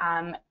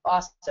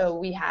 Also,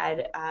 we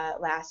had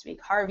last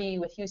week Harvey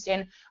with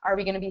Houston. Are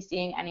we going to be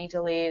seeing any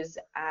delays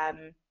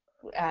I'm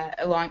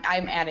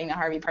adding the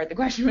Harvey part. The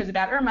question was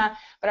about Irma,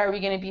 but are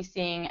we going to be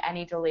seeing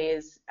any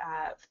delays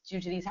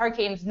due to these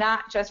hurricanes,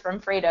 not just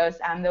from Freightos,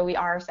 though we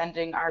are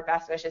sending our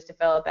best wishes to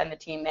Philip and the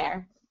team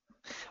there?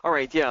 All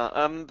right, yeah,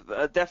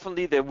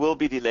 definitely there will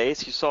be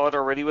delays. You saw it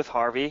already with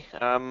Harvey,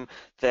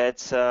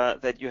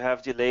 that you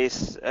have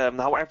delays.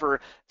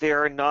 However, they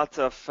are not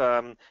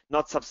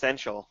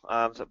substantial.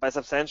 So by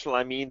substantial,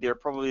 I mean they're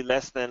probably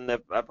less than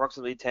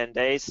approximately 10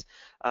 days.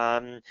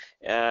 I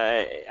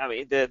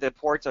mean, the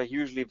ports are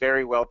usually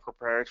very well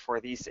prepared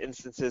for these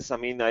instances. I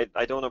mean, I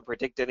don't want to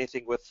predict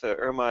anything with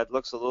Irma. It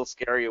looks a little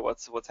scary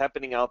what's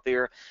happening out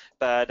there,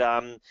 but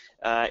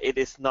it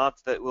is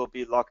not that we'll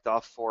be locked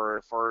off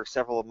for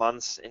several months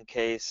in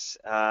case,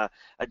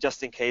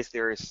 just in case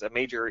there is a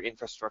major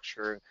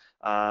infrastructure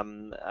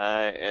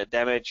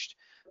damaged.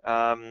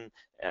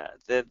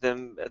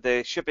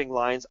 The shipping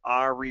lines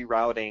are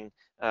rerouting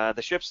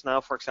the ships now.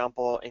 For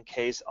example, in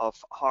case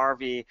of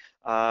Harvey,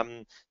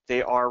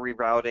 they are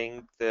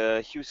rerouting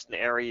the Houston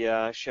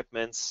area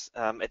shipments.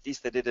 At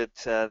least they did it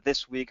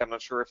this week. I'm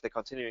not sure if they're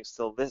continuing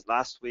still this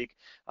last week.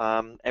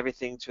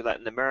 Everything to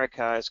Latin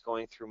America is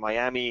going through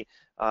Miami.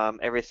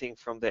 Everything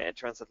from the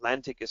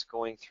transatlantic is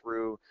going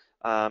through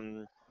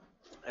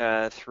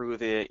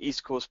the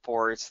East Coast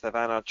ports,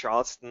 Savannah,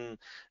 Charleston,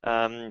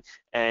 and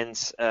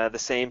the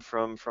same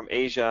from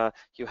Asia.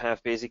 You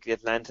have basically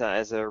Atlanta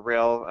as a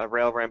rail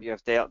ramp. You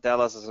have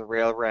Dallas as a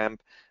rail ramp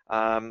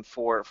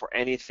for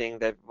anything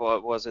that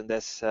was in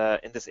this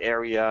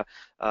area.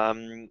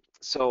 There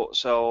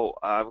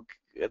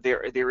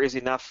is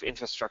enough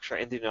infrastructure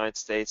in the United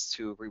States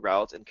to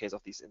reroute in case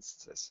of these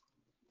instances.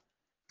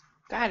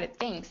 Got it,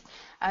 thanks.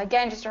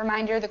 Again, just a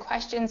reminder, the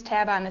questions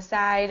tab on the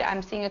side,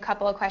 I'm seeing a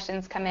couple of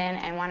questions come in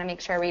and want to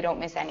make sure we don't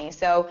miss any.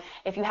 So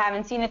if you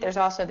haven't seen it, there's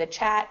also the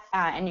chat,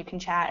 and you can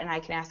chat and I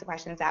can ask the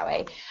questions that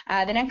way.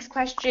 The next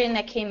question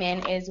that came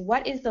in is,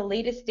 what is the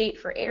latest date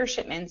for air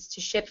shipments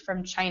to ship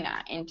from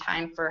China in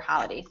time for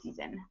holiday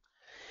season?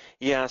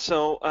 Yeah,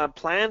 so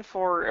plan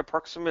for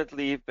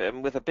approximately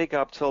with a pick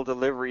up till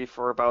delivery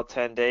for about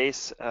 10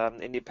 days,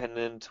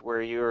 independent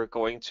where you're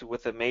going to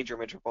with the major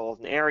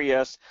metropolitan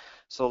areas.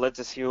 So let's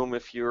assume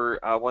if you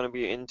want to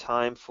be in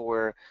time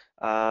for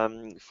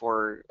Black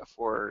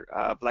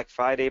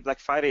Friday. Black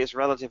Friday is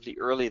relatively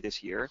early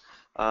this year,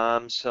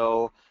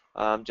 so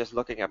just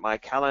looking at my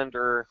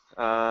calendar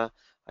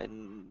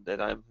and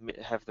that I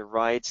have the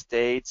right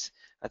dates.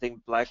 I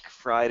think Black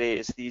Friday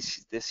is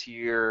this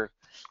year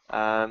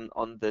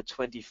on the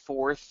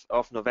 24th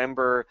of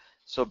November.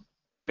 So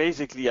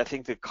basically, I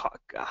think the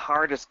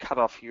hardest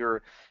cutoff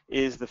here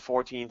is the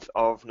 14th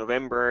of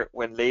November,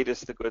 when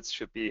latest the goods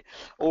should be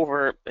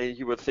over.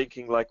 You were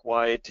thinking like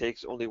why it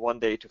takes only 1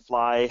 day to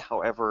fly.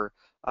 However,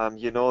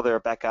 you know there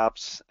are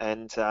backups,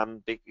 and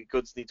big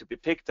goods need to be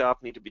picked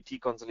up, need to be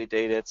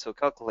deconsolidated. So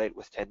calculate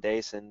with 10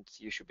 days, and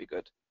you should be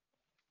good.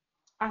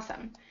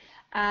 Awesome.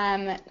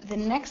 The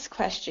next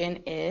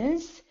question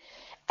is,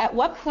 at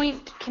what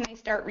point can I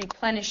start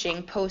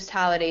replenishing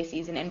post-holiday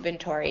season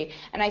inventory?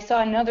 And I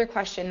saw another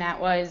question that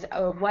was,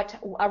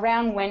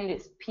 around when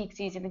is peak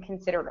season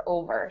considered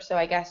over? So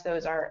I guess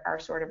those are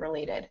sort of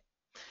related.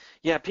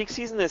 Yeah, peak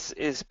season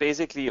is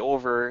basically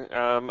over.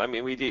 I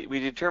mean, we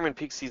determine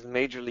peak season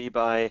majorly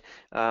by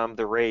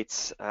the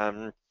rates.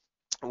 The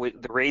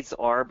rates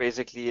are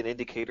basically an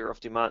indicator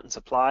of demand and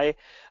supply.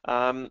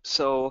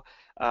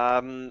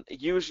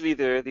 Usually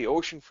the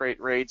ocean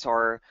freight rates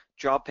are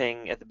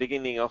dropping at the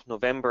beginning of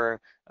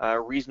November.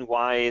 Reason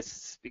why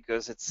is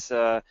because it's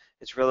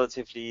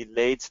relatively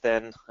late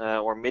then,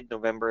 or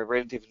mid-November,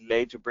 relatively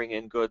late to bring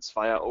in goods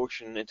via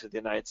ocean into the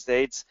United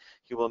States.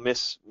 You will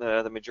miss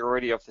the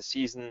majority of the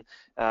season.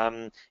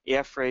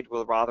 Air freight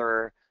will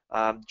rather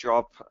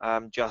drop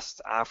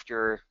just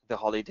after the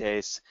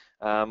holidays,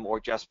 or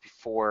just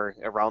before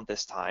around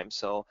this time.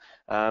 So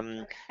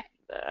Okay.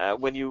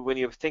 when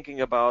you're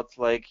thinking about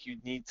like you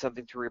need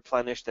something to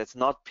replenish that's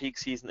not peak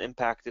season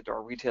impacted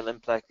or retail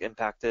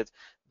impacted,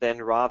 then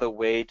rather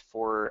wait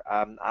for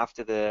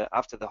after the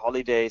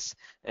holidays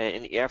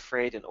in air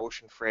freight and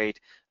ocean freight.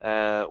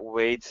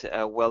 Wait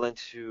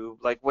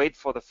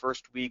for the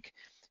first week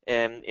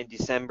in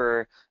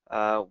December.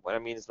 What I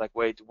mean is like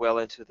wait well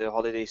into the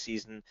holiday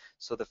season.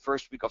 So the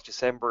first week of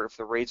December, if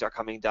the rates are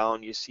coming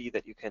down, you see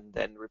that you can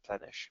then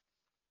replenish.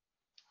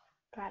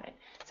 Got it.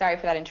 Sorry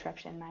for that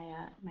interruption.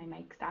 My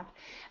mic stopped.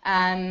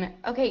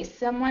 Okay,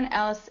 someone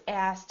else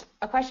asked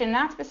a question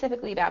not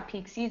specifically about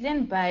peak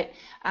season, but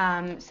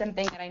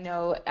something that I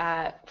know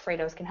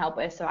Freightos can help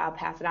with, so I'll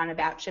pass it on,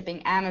 about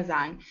shipping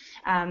Amazon,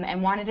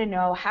 and wanted to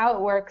know how it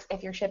works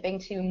if you're shipping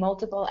to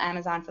multiple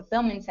Amazon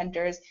fulfillment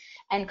centers,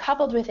 and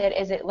coupled with it,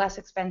 is it less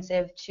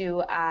expensive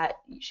to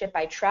ship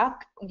by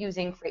truck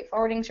using freight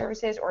forwarding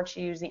services or to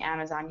use the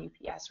Amazon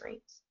UPS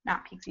rates?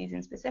 Not peak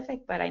season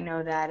specific, but I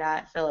know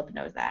that Philip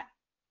knows that.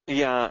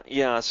 Yeah,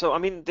 yeah. So I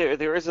mean,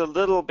 there is a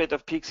little bit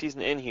of peak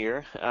season in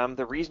here.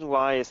 The reason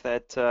why is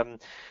that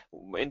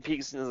in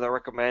peak seasons, I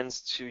recommend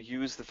to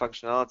use the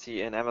functionality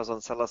in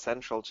Amazon Seller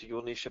Central to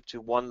only ship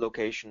to one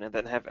location and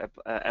then have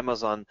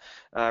Amazon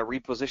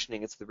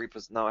repositioning. It's the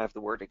now I have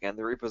the word again,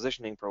 the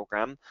repositioning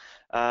program.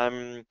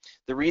 The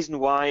reason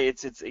why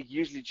it's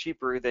usually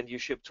cheaper than you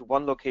ship to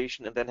one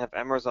location and then have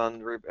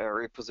Amazon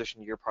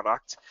reposition your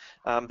product.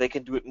 They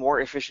can do it more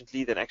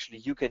efficiently than actually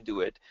you can do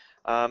it.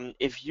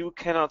 If you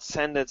cannot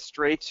send it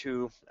straight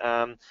to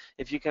Amazon,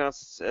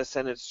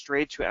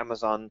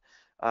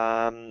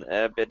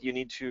 but you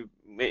need to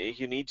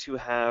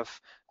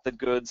have the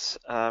goods.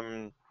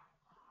 You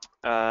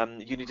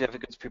need to have the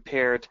goods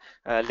prepared,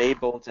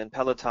 labeled, and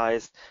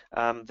palletized.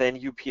 Then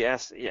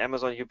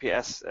Amazon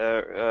UPS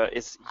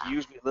is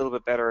usually a little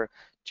bit better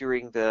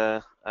during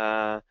the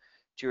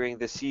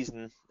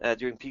season,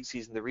 during peak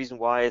season. The reason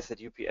why is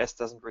that UPS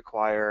doesn't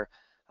require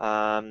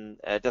an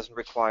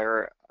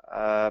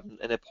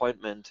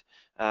appointment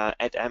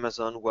at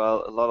Amazon.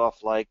 Well, a lot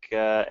of like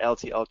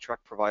LTL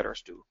truck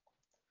providers do.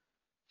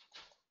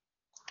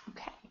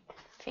 Okay,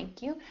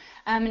 thank you.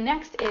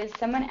 Next is,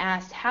 someone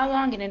asked, how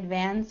long in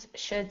advance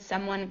should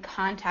someone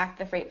contact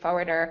the freight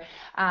forwarder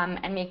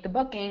and make the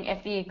booking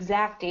if the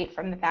exact date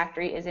from the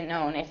factory isn't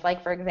known? If,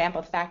 like, for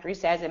example, the factory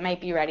says it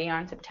might be ready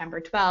on September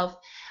 12th,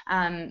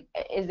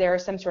 is there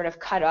some sort of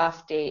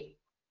cutoff date?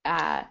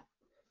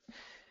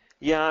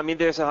 Yeah, I mean,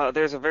 there's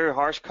a very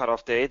harsh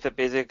cutoff date that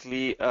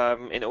basically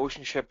in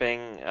ocean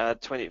shipping,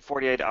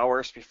 48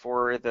 hours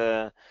before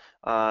the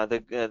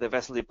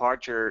vessel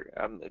departure,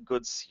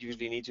 goods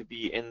usually need to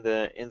be in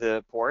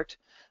the port.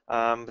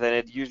 Then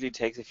it usually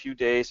takes a few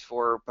days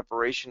for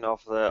preparation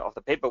of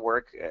the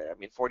paperwork. I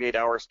mean, 48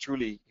 hours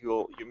truly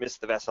you miss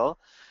the vessel.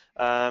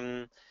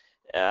 Um,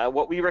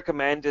 what we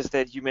recommend is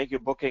that you make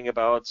your booking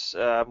about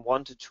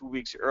 1 to 2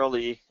 weeks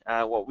early.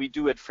 What we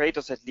do at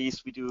Freightos, at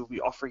least, we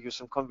offer you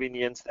some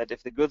convenience that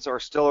if the goods are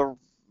still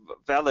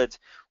valid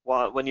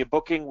when you're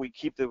booking, we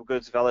keep the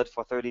goods valid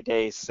for 30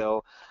 days.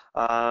 So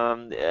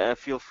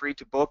feel free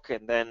to book,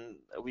 and then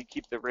we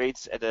keep the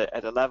rates at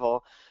a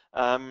level.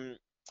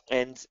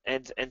 And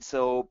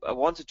so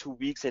 1 to 2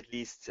 weeks at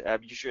least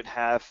you should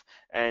have,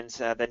 and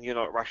then you're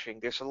not rushing.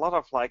 There's a lot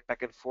of like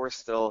back and forth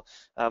still,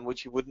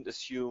 which you wouldn't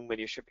assume when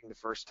you're shipping the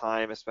first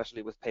time,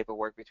 especially with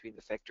paperwork between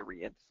the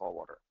factory and the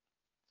forwarder.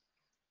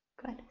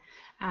 Good.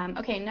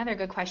 Okay, another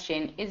good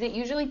question. Is it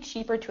usually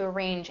cheaper to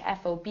arrange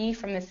FOB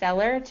from the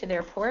seller to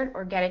their port,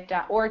 or get it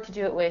done, or to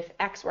do it with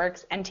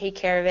Xworks and take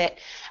care of it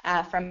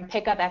from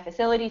pickup at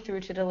facility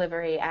through to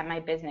delivery at my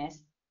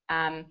business,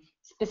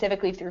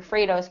 specifically through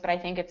Freightos? But I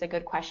think it's a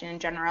good question in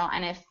general.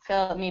 And if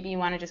Phil, maybe you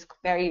want to just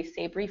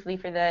say briefly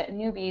for the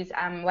newbies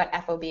what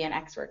FOB and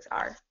Xworks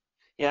are.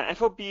 Yeah,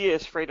 FOB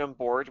is freight on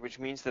board, which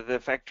means that the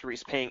factory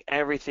is paying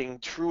everything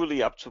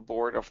truly up to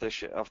board of the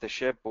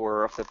ship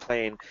or of the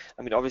plane.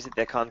 I mean, obviously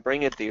they can't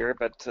bring it there,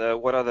 but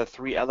what are the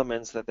three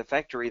elements that the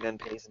factory then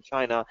pays in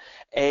China?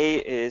 A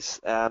is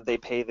they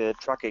pay the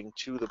trucking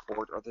to the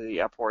port or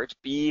the airport.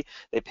 B,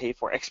 they pay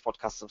for export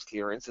customs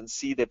clearance, and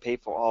C, they pay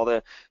for all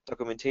the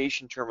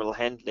documentation, terminal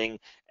handling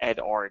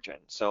at origin.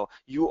 So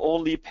you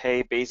only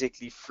pay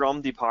basically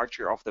from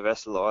departure of the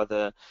vessel or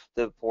the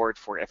port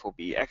for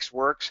FOB. X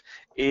works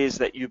is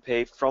that you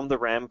pay from the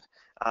ramp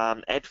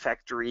at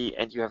factory,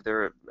 and you have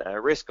the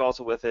risk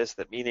also with this,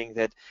 that meaning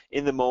that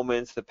in the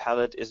moment the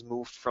pallet is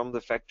moved from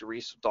the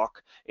factory's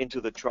dock into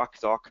the truck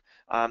dock,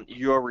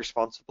 you're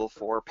responsible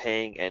for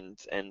paying and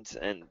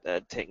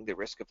taking the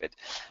risk of it.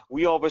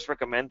 We always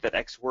recommend that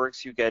X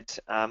works, you get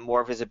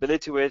more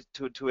visibility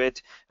to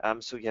it,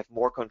 so you have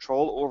more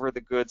control over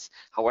the goods.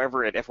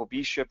 However, at FOB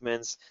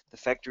shipments, the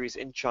factories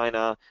in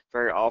China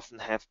very often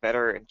have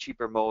better and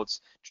cheaper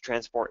modes to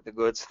transport the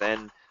goods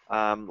than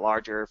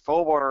larger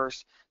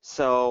forwarders.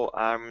 So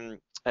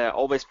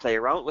always play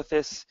around with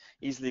this.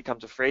 Easily come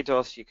to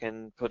Freightos. You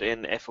can put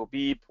in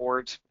FOB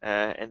port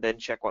and then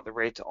check what the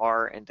rates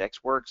are, and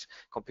X works.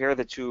 Compare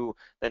the two,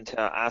 then to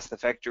ask the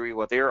factory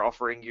what they're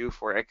offering you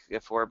for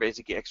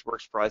basically X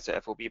works price to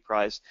FOB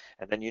price,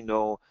 and then you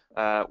know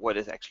what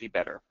is actually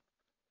better.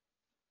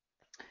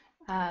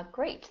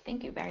 Great,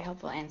 thank you. Very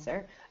helpful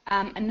answer.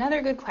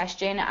 Another good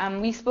question.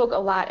 We spoke a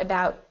lot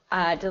about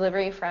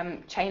delivery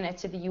from China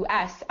to the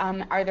U.S.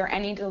 Are there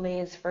any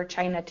delays for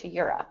China to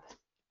Europe?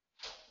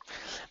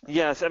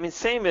 Yes, I mean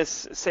same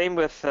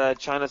with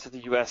China to the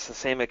U.S. The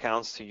same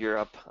accounts to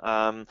Europe.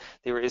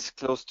 There is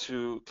close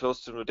to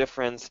no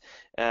difference.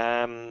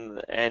 Yeah,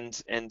 I'm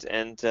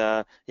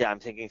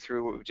thinking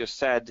through what we just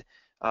said.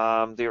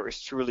 There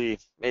is truly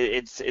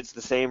it's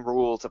the same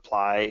rules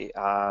apply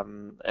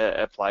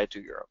to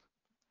Europe.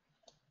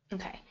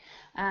 Okay,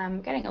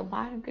 getting a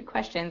lot of good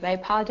questions. I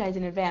apologize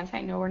in advance.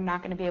 I know we're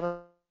not going to be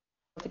able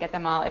to get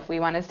them all if we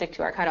want to stick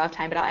to our cutoff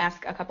time, but I'll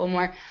ask a couple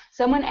more.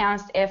 Someone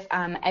asked if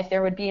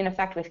there would be an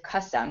effect with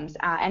customs,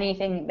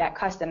 anything that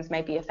customs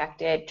might be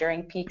affected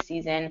during peak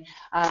season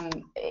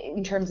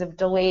in terms of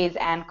delays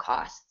and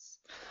costs.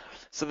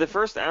 So the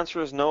first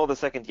answer is no, the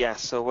second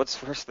yes. So what's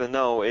first the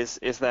no is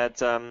that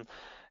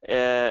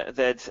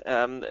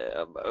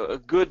a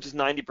good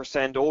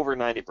 90%, over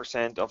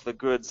 90% of the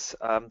goods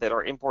that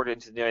are imported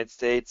into the United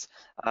States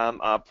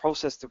are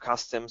processed through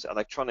customs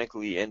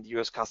electronically, and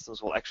U.S.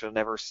 Customs will actually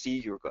never see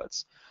your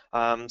goods.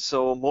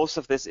 So most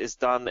of this is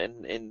done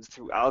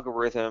through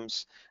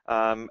algorithms,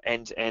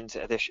 and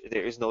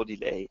there is no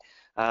delay.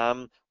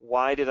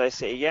 Why did I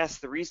say yes?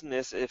 The reason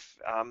is if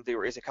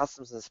there is a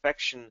customs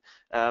inspection,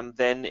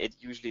 then it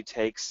usually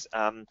takes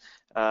a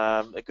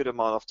good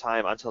amount of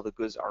time until the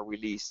goods are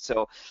released.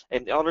 So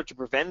in order to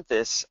prevent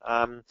this,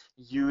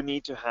 you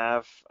need to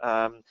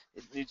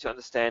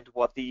understand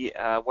what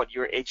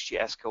your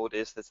HTS code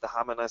is. That's the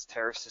Harmonized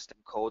Tariff System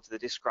code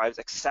that describes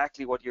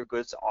exactly what your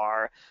goods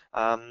are.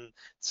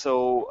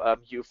 So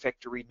your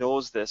factory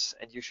knows this,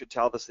 and you should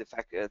tell this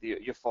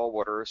your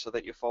forwarder, so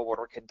that your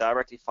forwarder can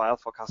directly file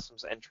for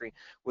customs entry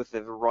with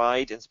the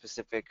right and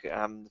specific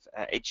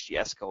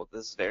HTS code.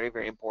 This is very,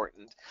 very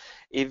important.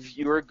 If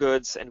your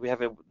goods, and we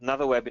have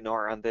another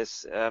webinar on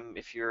this,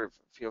 if you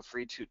feel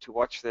free to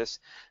watch this,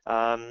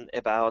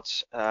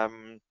 about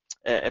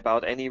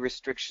any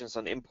restrictions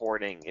on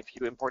importing. If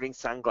you're importing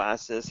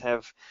sunglasses,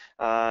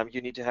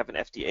 you need to have an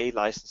FDA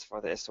license for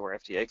this, or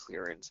FDA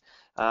clearance.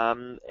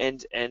 So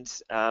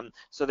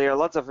there are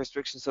lots of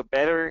restrictions. So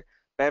better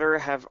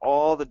have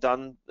all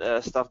the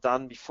stuff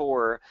done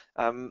before.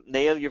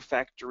 Nail your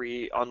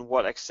factory on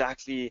what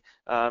exactly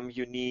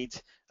you need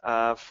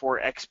for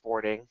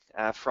exporting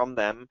from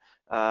them,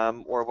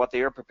 or what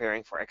they are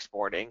preparing for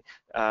exporting,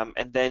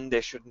 and then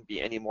there shouldn't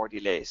be any more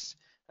delays.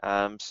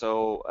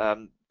 So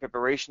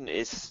preparation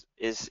is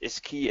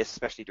key,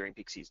 especially during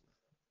peak season.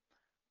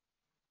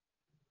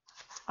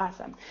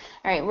 Awesome.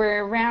 All right,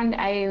 we're around.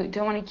 I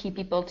don't want to keep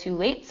people too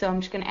late, so I'm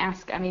just going to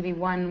ask maybe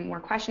one more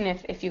question.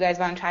 If you guys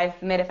want to try to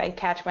submit, if I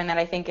catch one that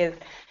I think is,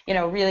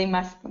 really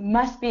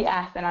must be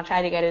asked, then I'll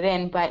try to get it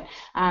in. But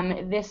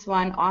this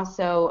one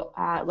also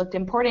looked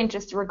important,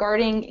 just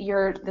regarding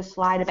the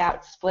slide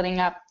about splitting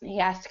up. He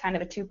asked kind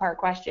of a two-part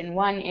question.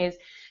 One is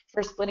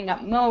for splitting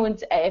up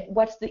modes,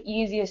 what's the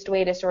easiest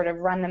way to sort of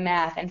run the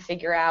math and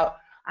figure out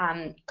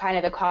kind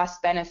of the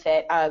cost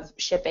benefit of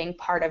shipping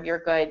part of your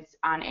goods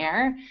on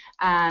air.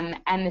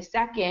 And the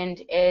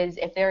second is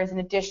if there is an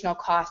additional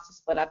cost to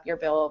split up your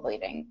bills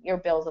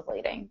of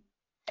lading.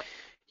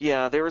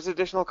 Yeah, there is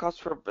additional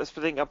cost for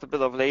splitting up the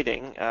bill of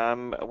lading.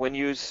 When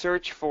you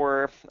search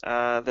for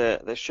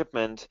the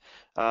shipment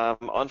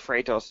on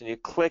Freightos and you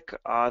click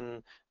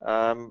on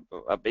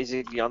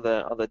basically on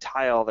the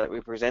tile that we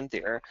present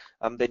there,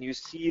 then you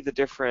see the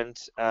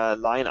different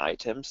line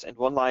items, and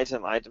one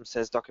item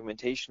says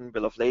documentation,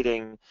 bill of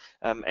lading,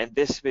 and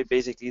this will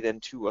basically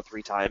then 2 or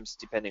 3 times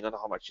depending on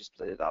how much you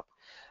split it up.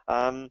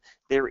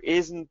 There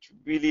isn't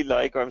really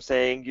like I'm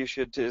saying you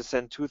should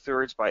send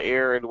 2/3 by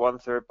air and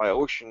 1/3 by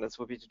ocean. This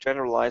would be to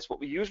generalize. What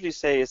we usually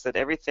say is that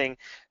everything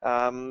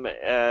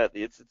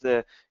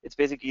it's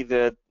basically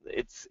the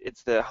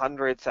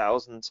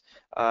 100,000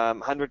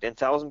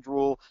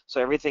 rule.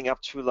 So everything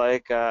up to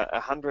like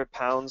 100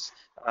 pounds,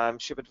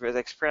 ship it with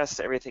express.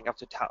 Everything up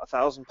to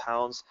 1,000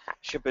 pounds,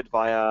 ship it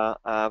via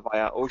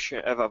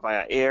ocean,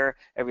 via air.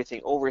 Everything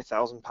over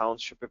 1,000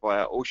 pounds, ship it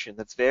via ocean.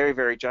 That's very,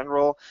 very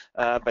general.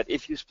 But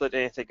if you split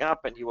anything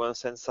up and you want to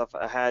send stuff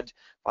ahead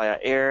via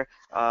air,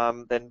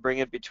 then bring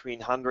it between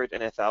 100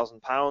 and 1,000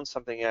 pounds,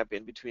 something up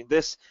in between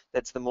this.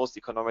 That's the most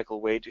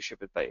economical way to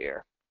ship it by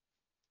air.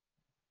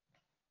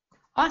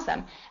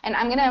 Awesome. And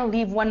I'm going to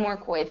leave one more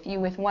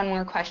with one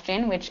more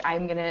question, which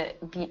I'm going to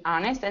be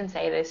honest and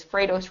say it is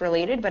Freightos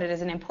related, but it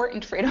is an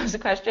important Freightos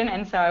question,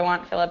 and so I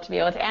want Philip to be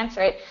able to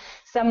answer it.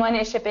 Someone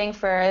is shipping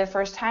for the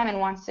first time and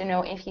wants to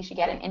know if he should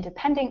get an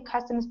independent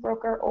customs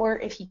broker or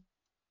if he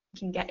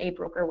can get a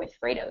broker with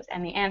Freightos.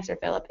 And the answer,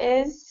 Philip,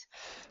 is?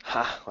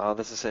 Well,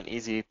 this is an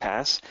easy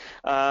pass.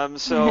 All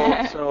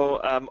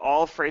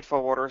freight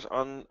forwarders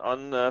on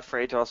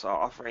Freightos are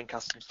offering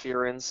customs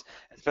clearance,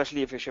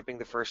 especially if you're shipping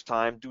the first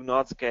time. Do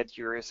not get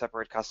your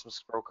separate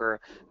customs broker.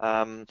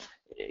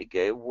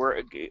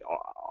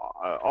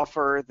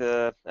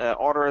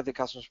 Order the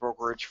customs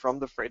brokerage from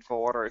the freight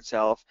forwarder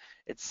itself.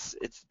 It's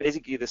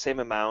basically the same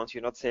amount.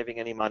 You're not saving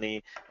any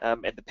money,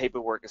 and the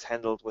paperwork is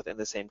handled within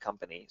the same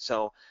company.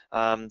 So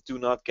do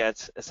not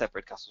get a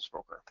separate customs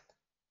broker.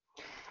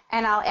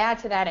 And I'll add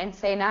to that and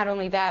say not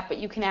only that, but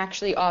you can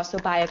actually also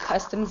buy a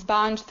customs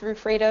bond through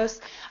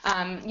Freightos.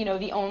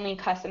 The only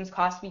customs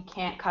cost we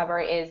can't cover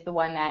is the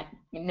one that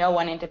no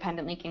one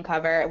independently can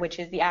cover, which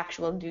is the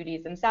actual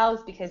duties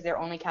themselves, because they're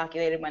only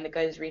calculated when the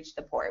goods reach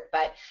the port.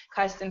 But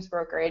customs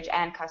brokerage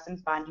and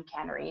customs bond you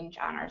can arrange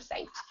on our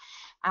site.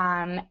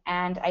 And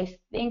I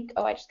think,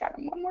 I just got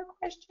one more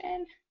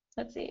question.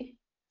 Let's see.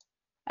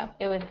 Oh,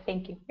 it was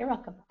thank you. You're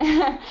welcome.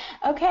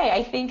 Okay,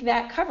 I think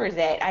that covers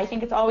it. I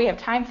think it's all we have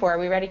time for.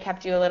 We already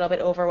kept you a little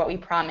bit over what we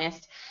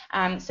promised.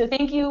 So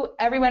thank you,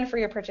 everyone, for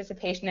your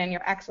participation and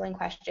your excellent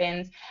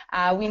questions.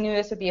 We knew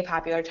this would be a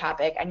popular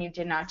topic, and you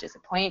did not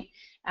disappoint.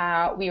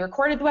 We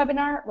recorded the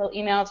webinar. We'll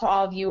email to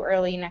all of you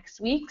early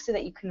next week so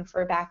that you can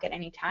refer back at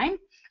any time.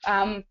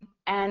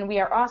 And we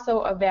are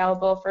also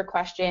available for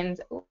questions.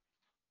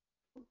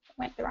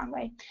 Went the wrong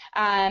way,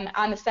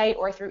 on the site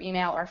or through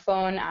email or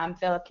phone.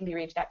 Philip can be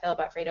reached at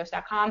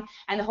philip@freightos.com,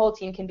 and the whole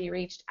team can be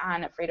reached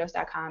on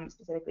freightos.com,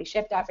 specifically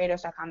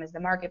ship.freightos.com is the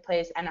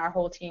marketplace, and our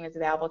whole team is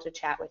available to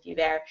chat with you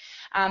there.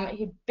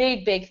 A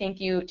big thank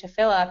you to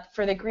Philip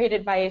for the great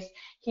advice.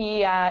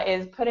 He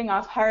is putting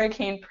off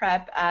hurricane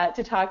prep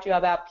to talk to you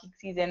about peak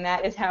season.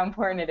 That is how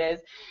important it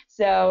is.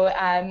 So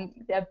a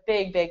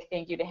big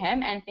thank you to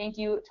him, and thank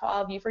you to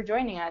all of you for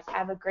joining us.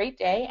 Have a great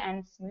day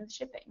and smooth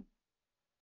shipping.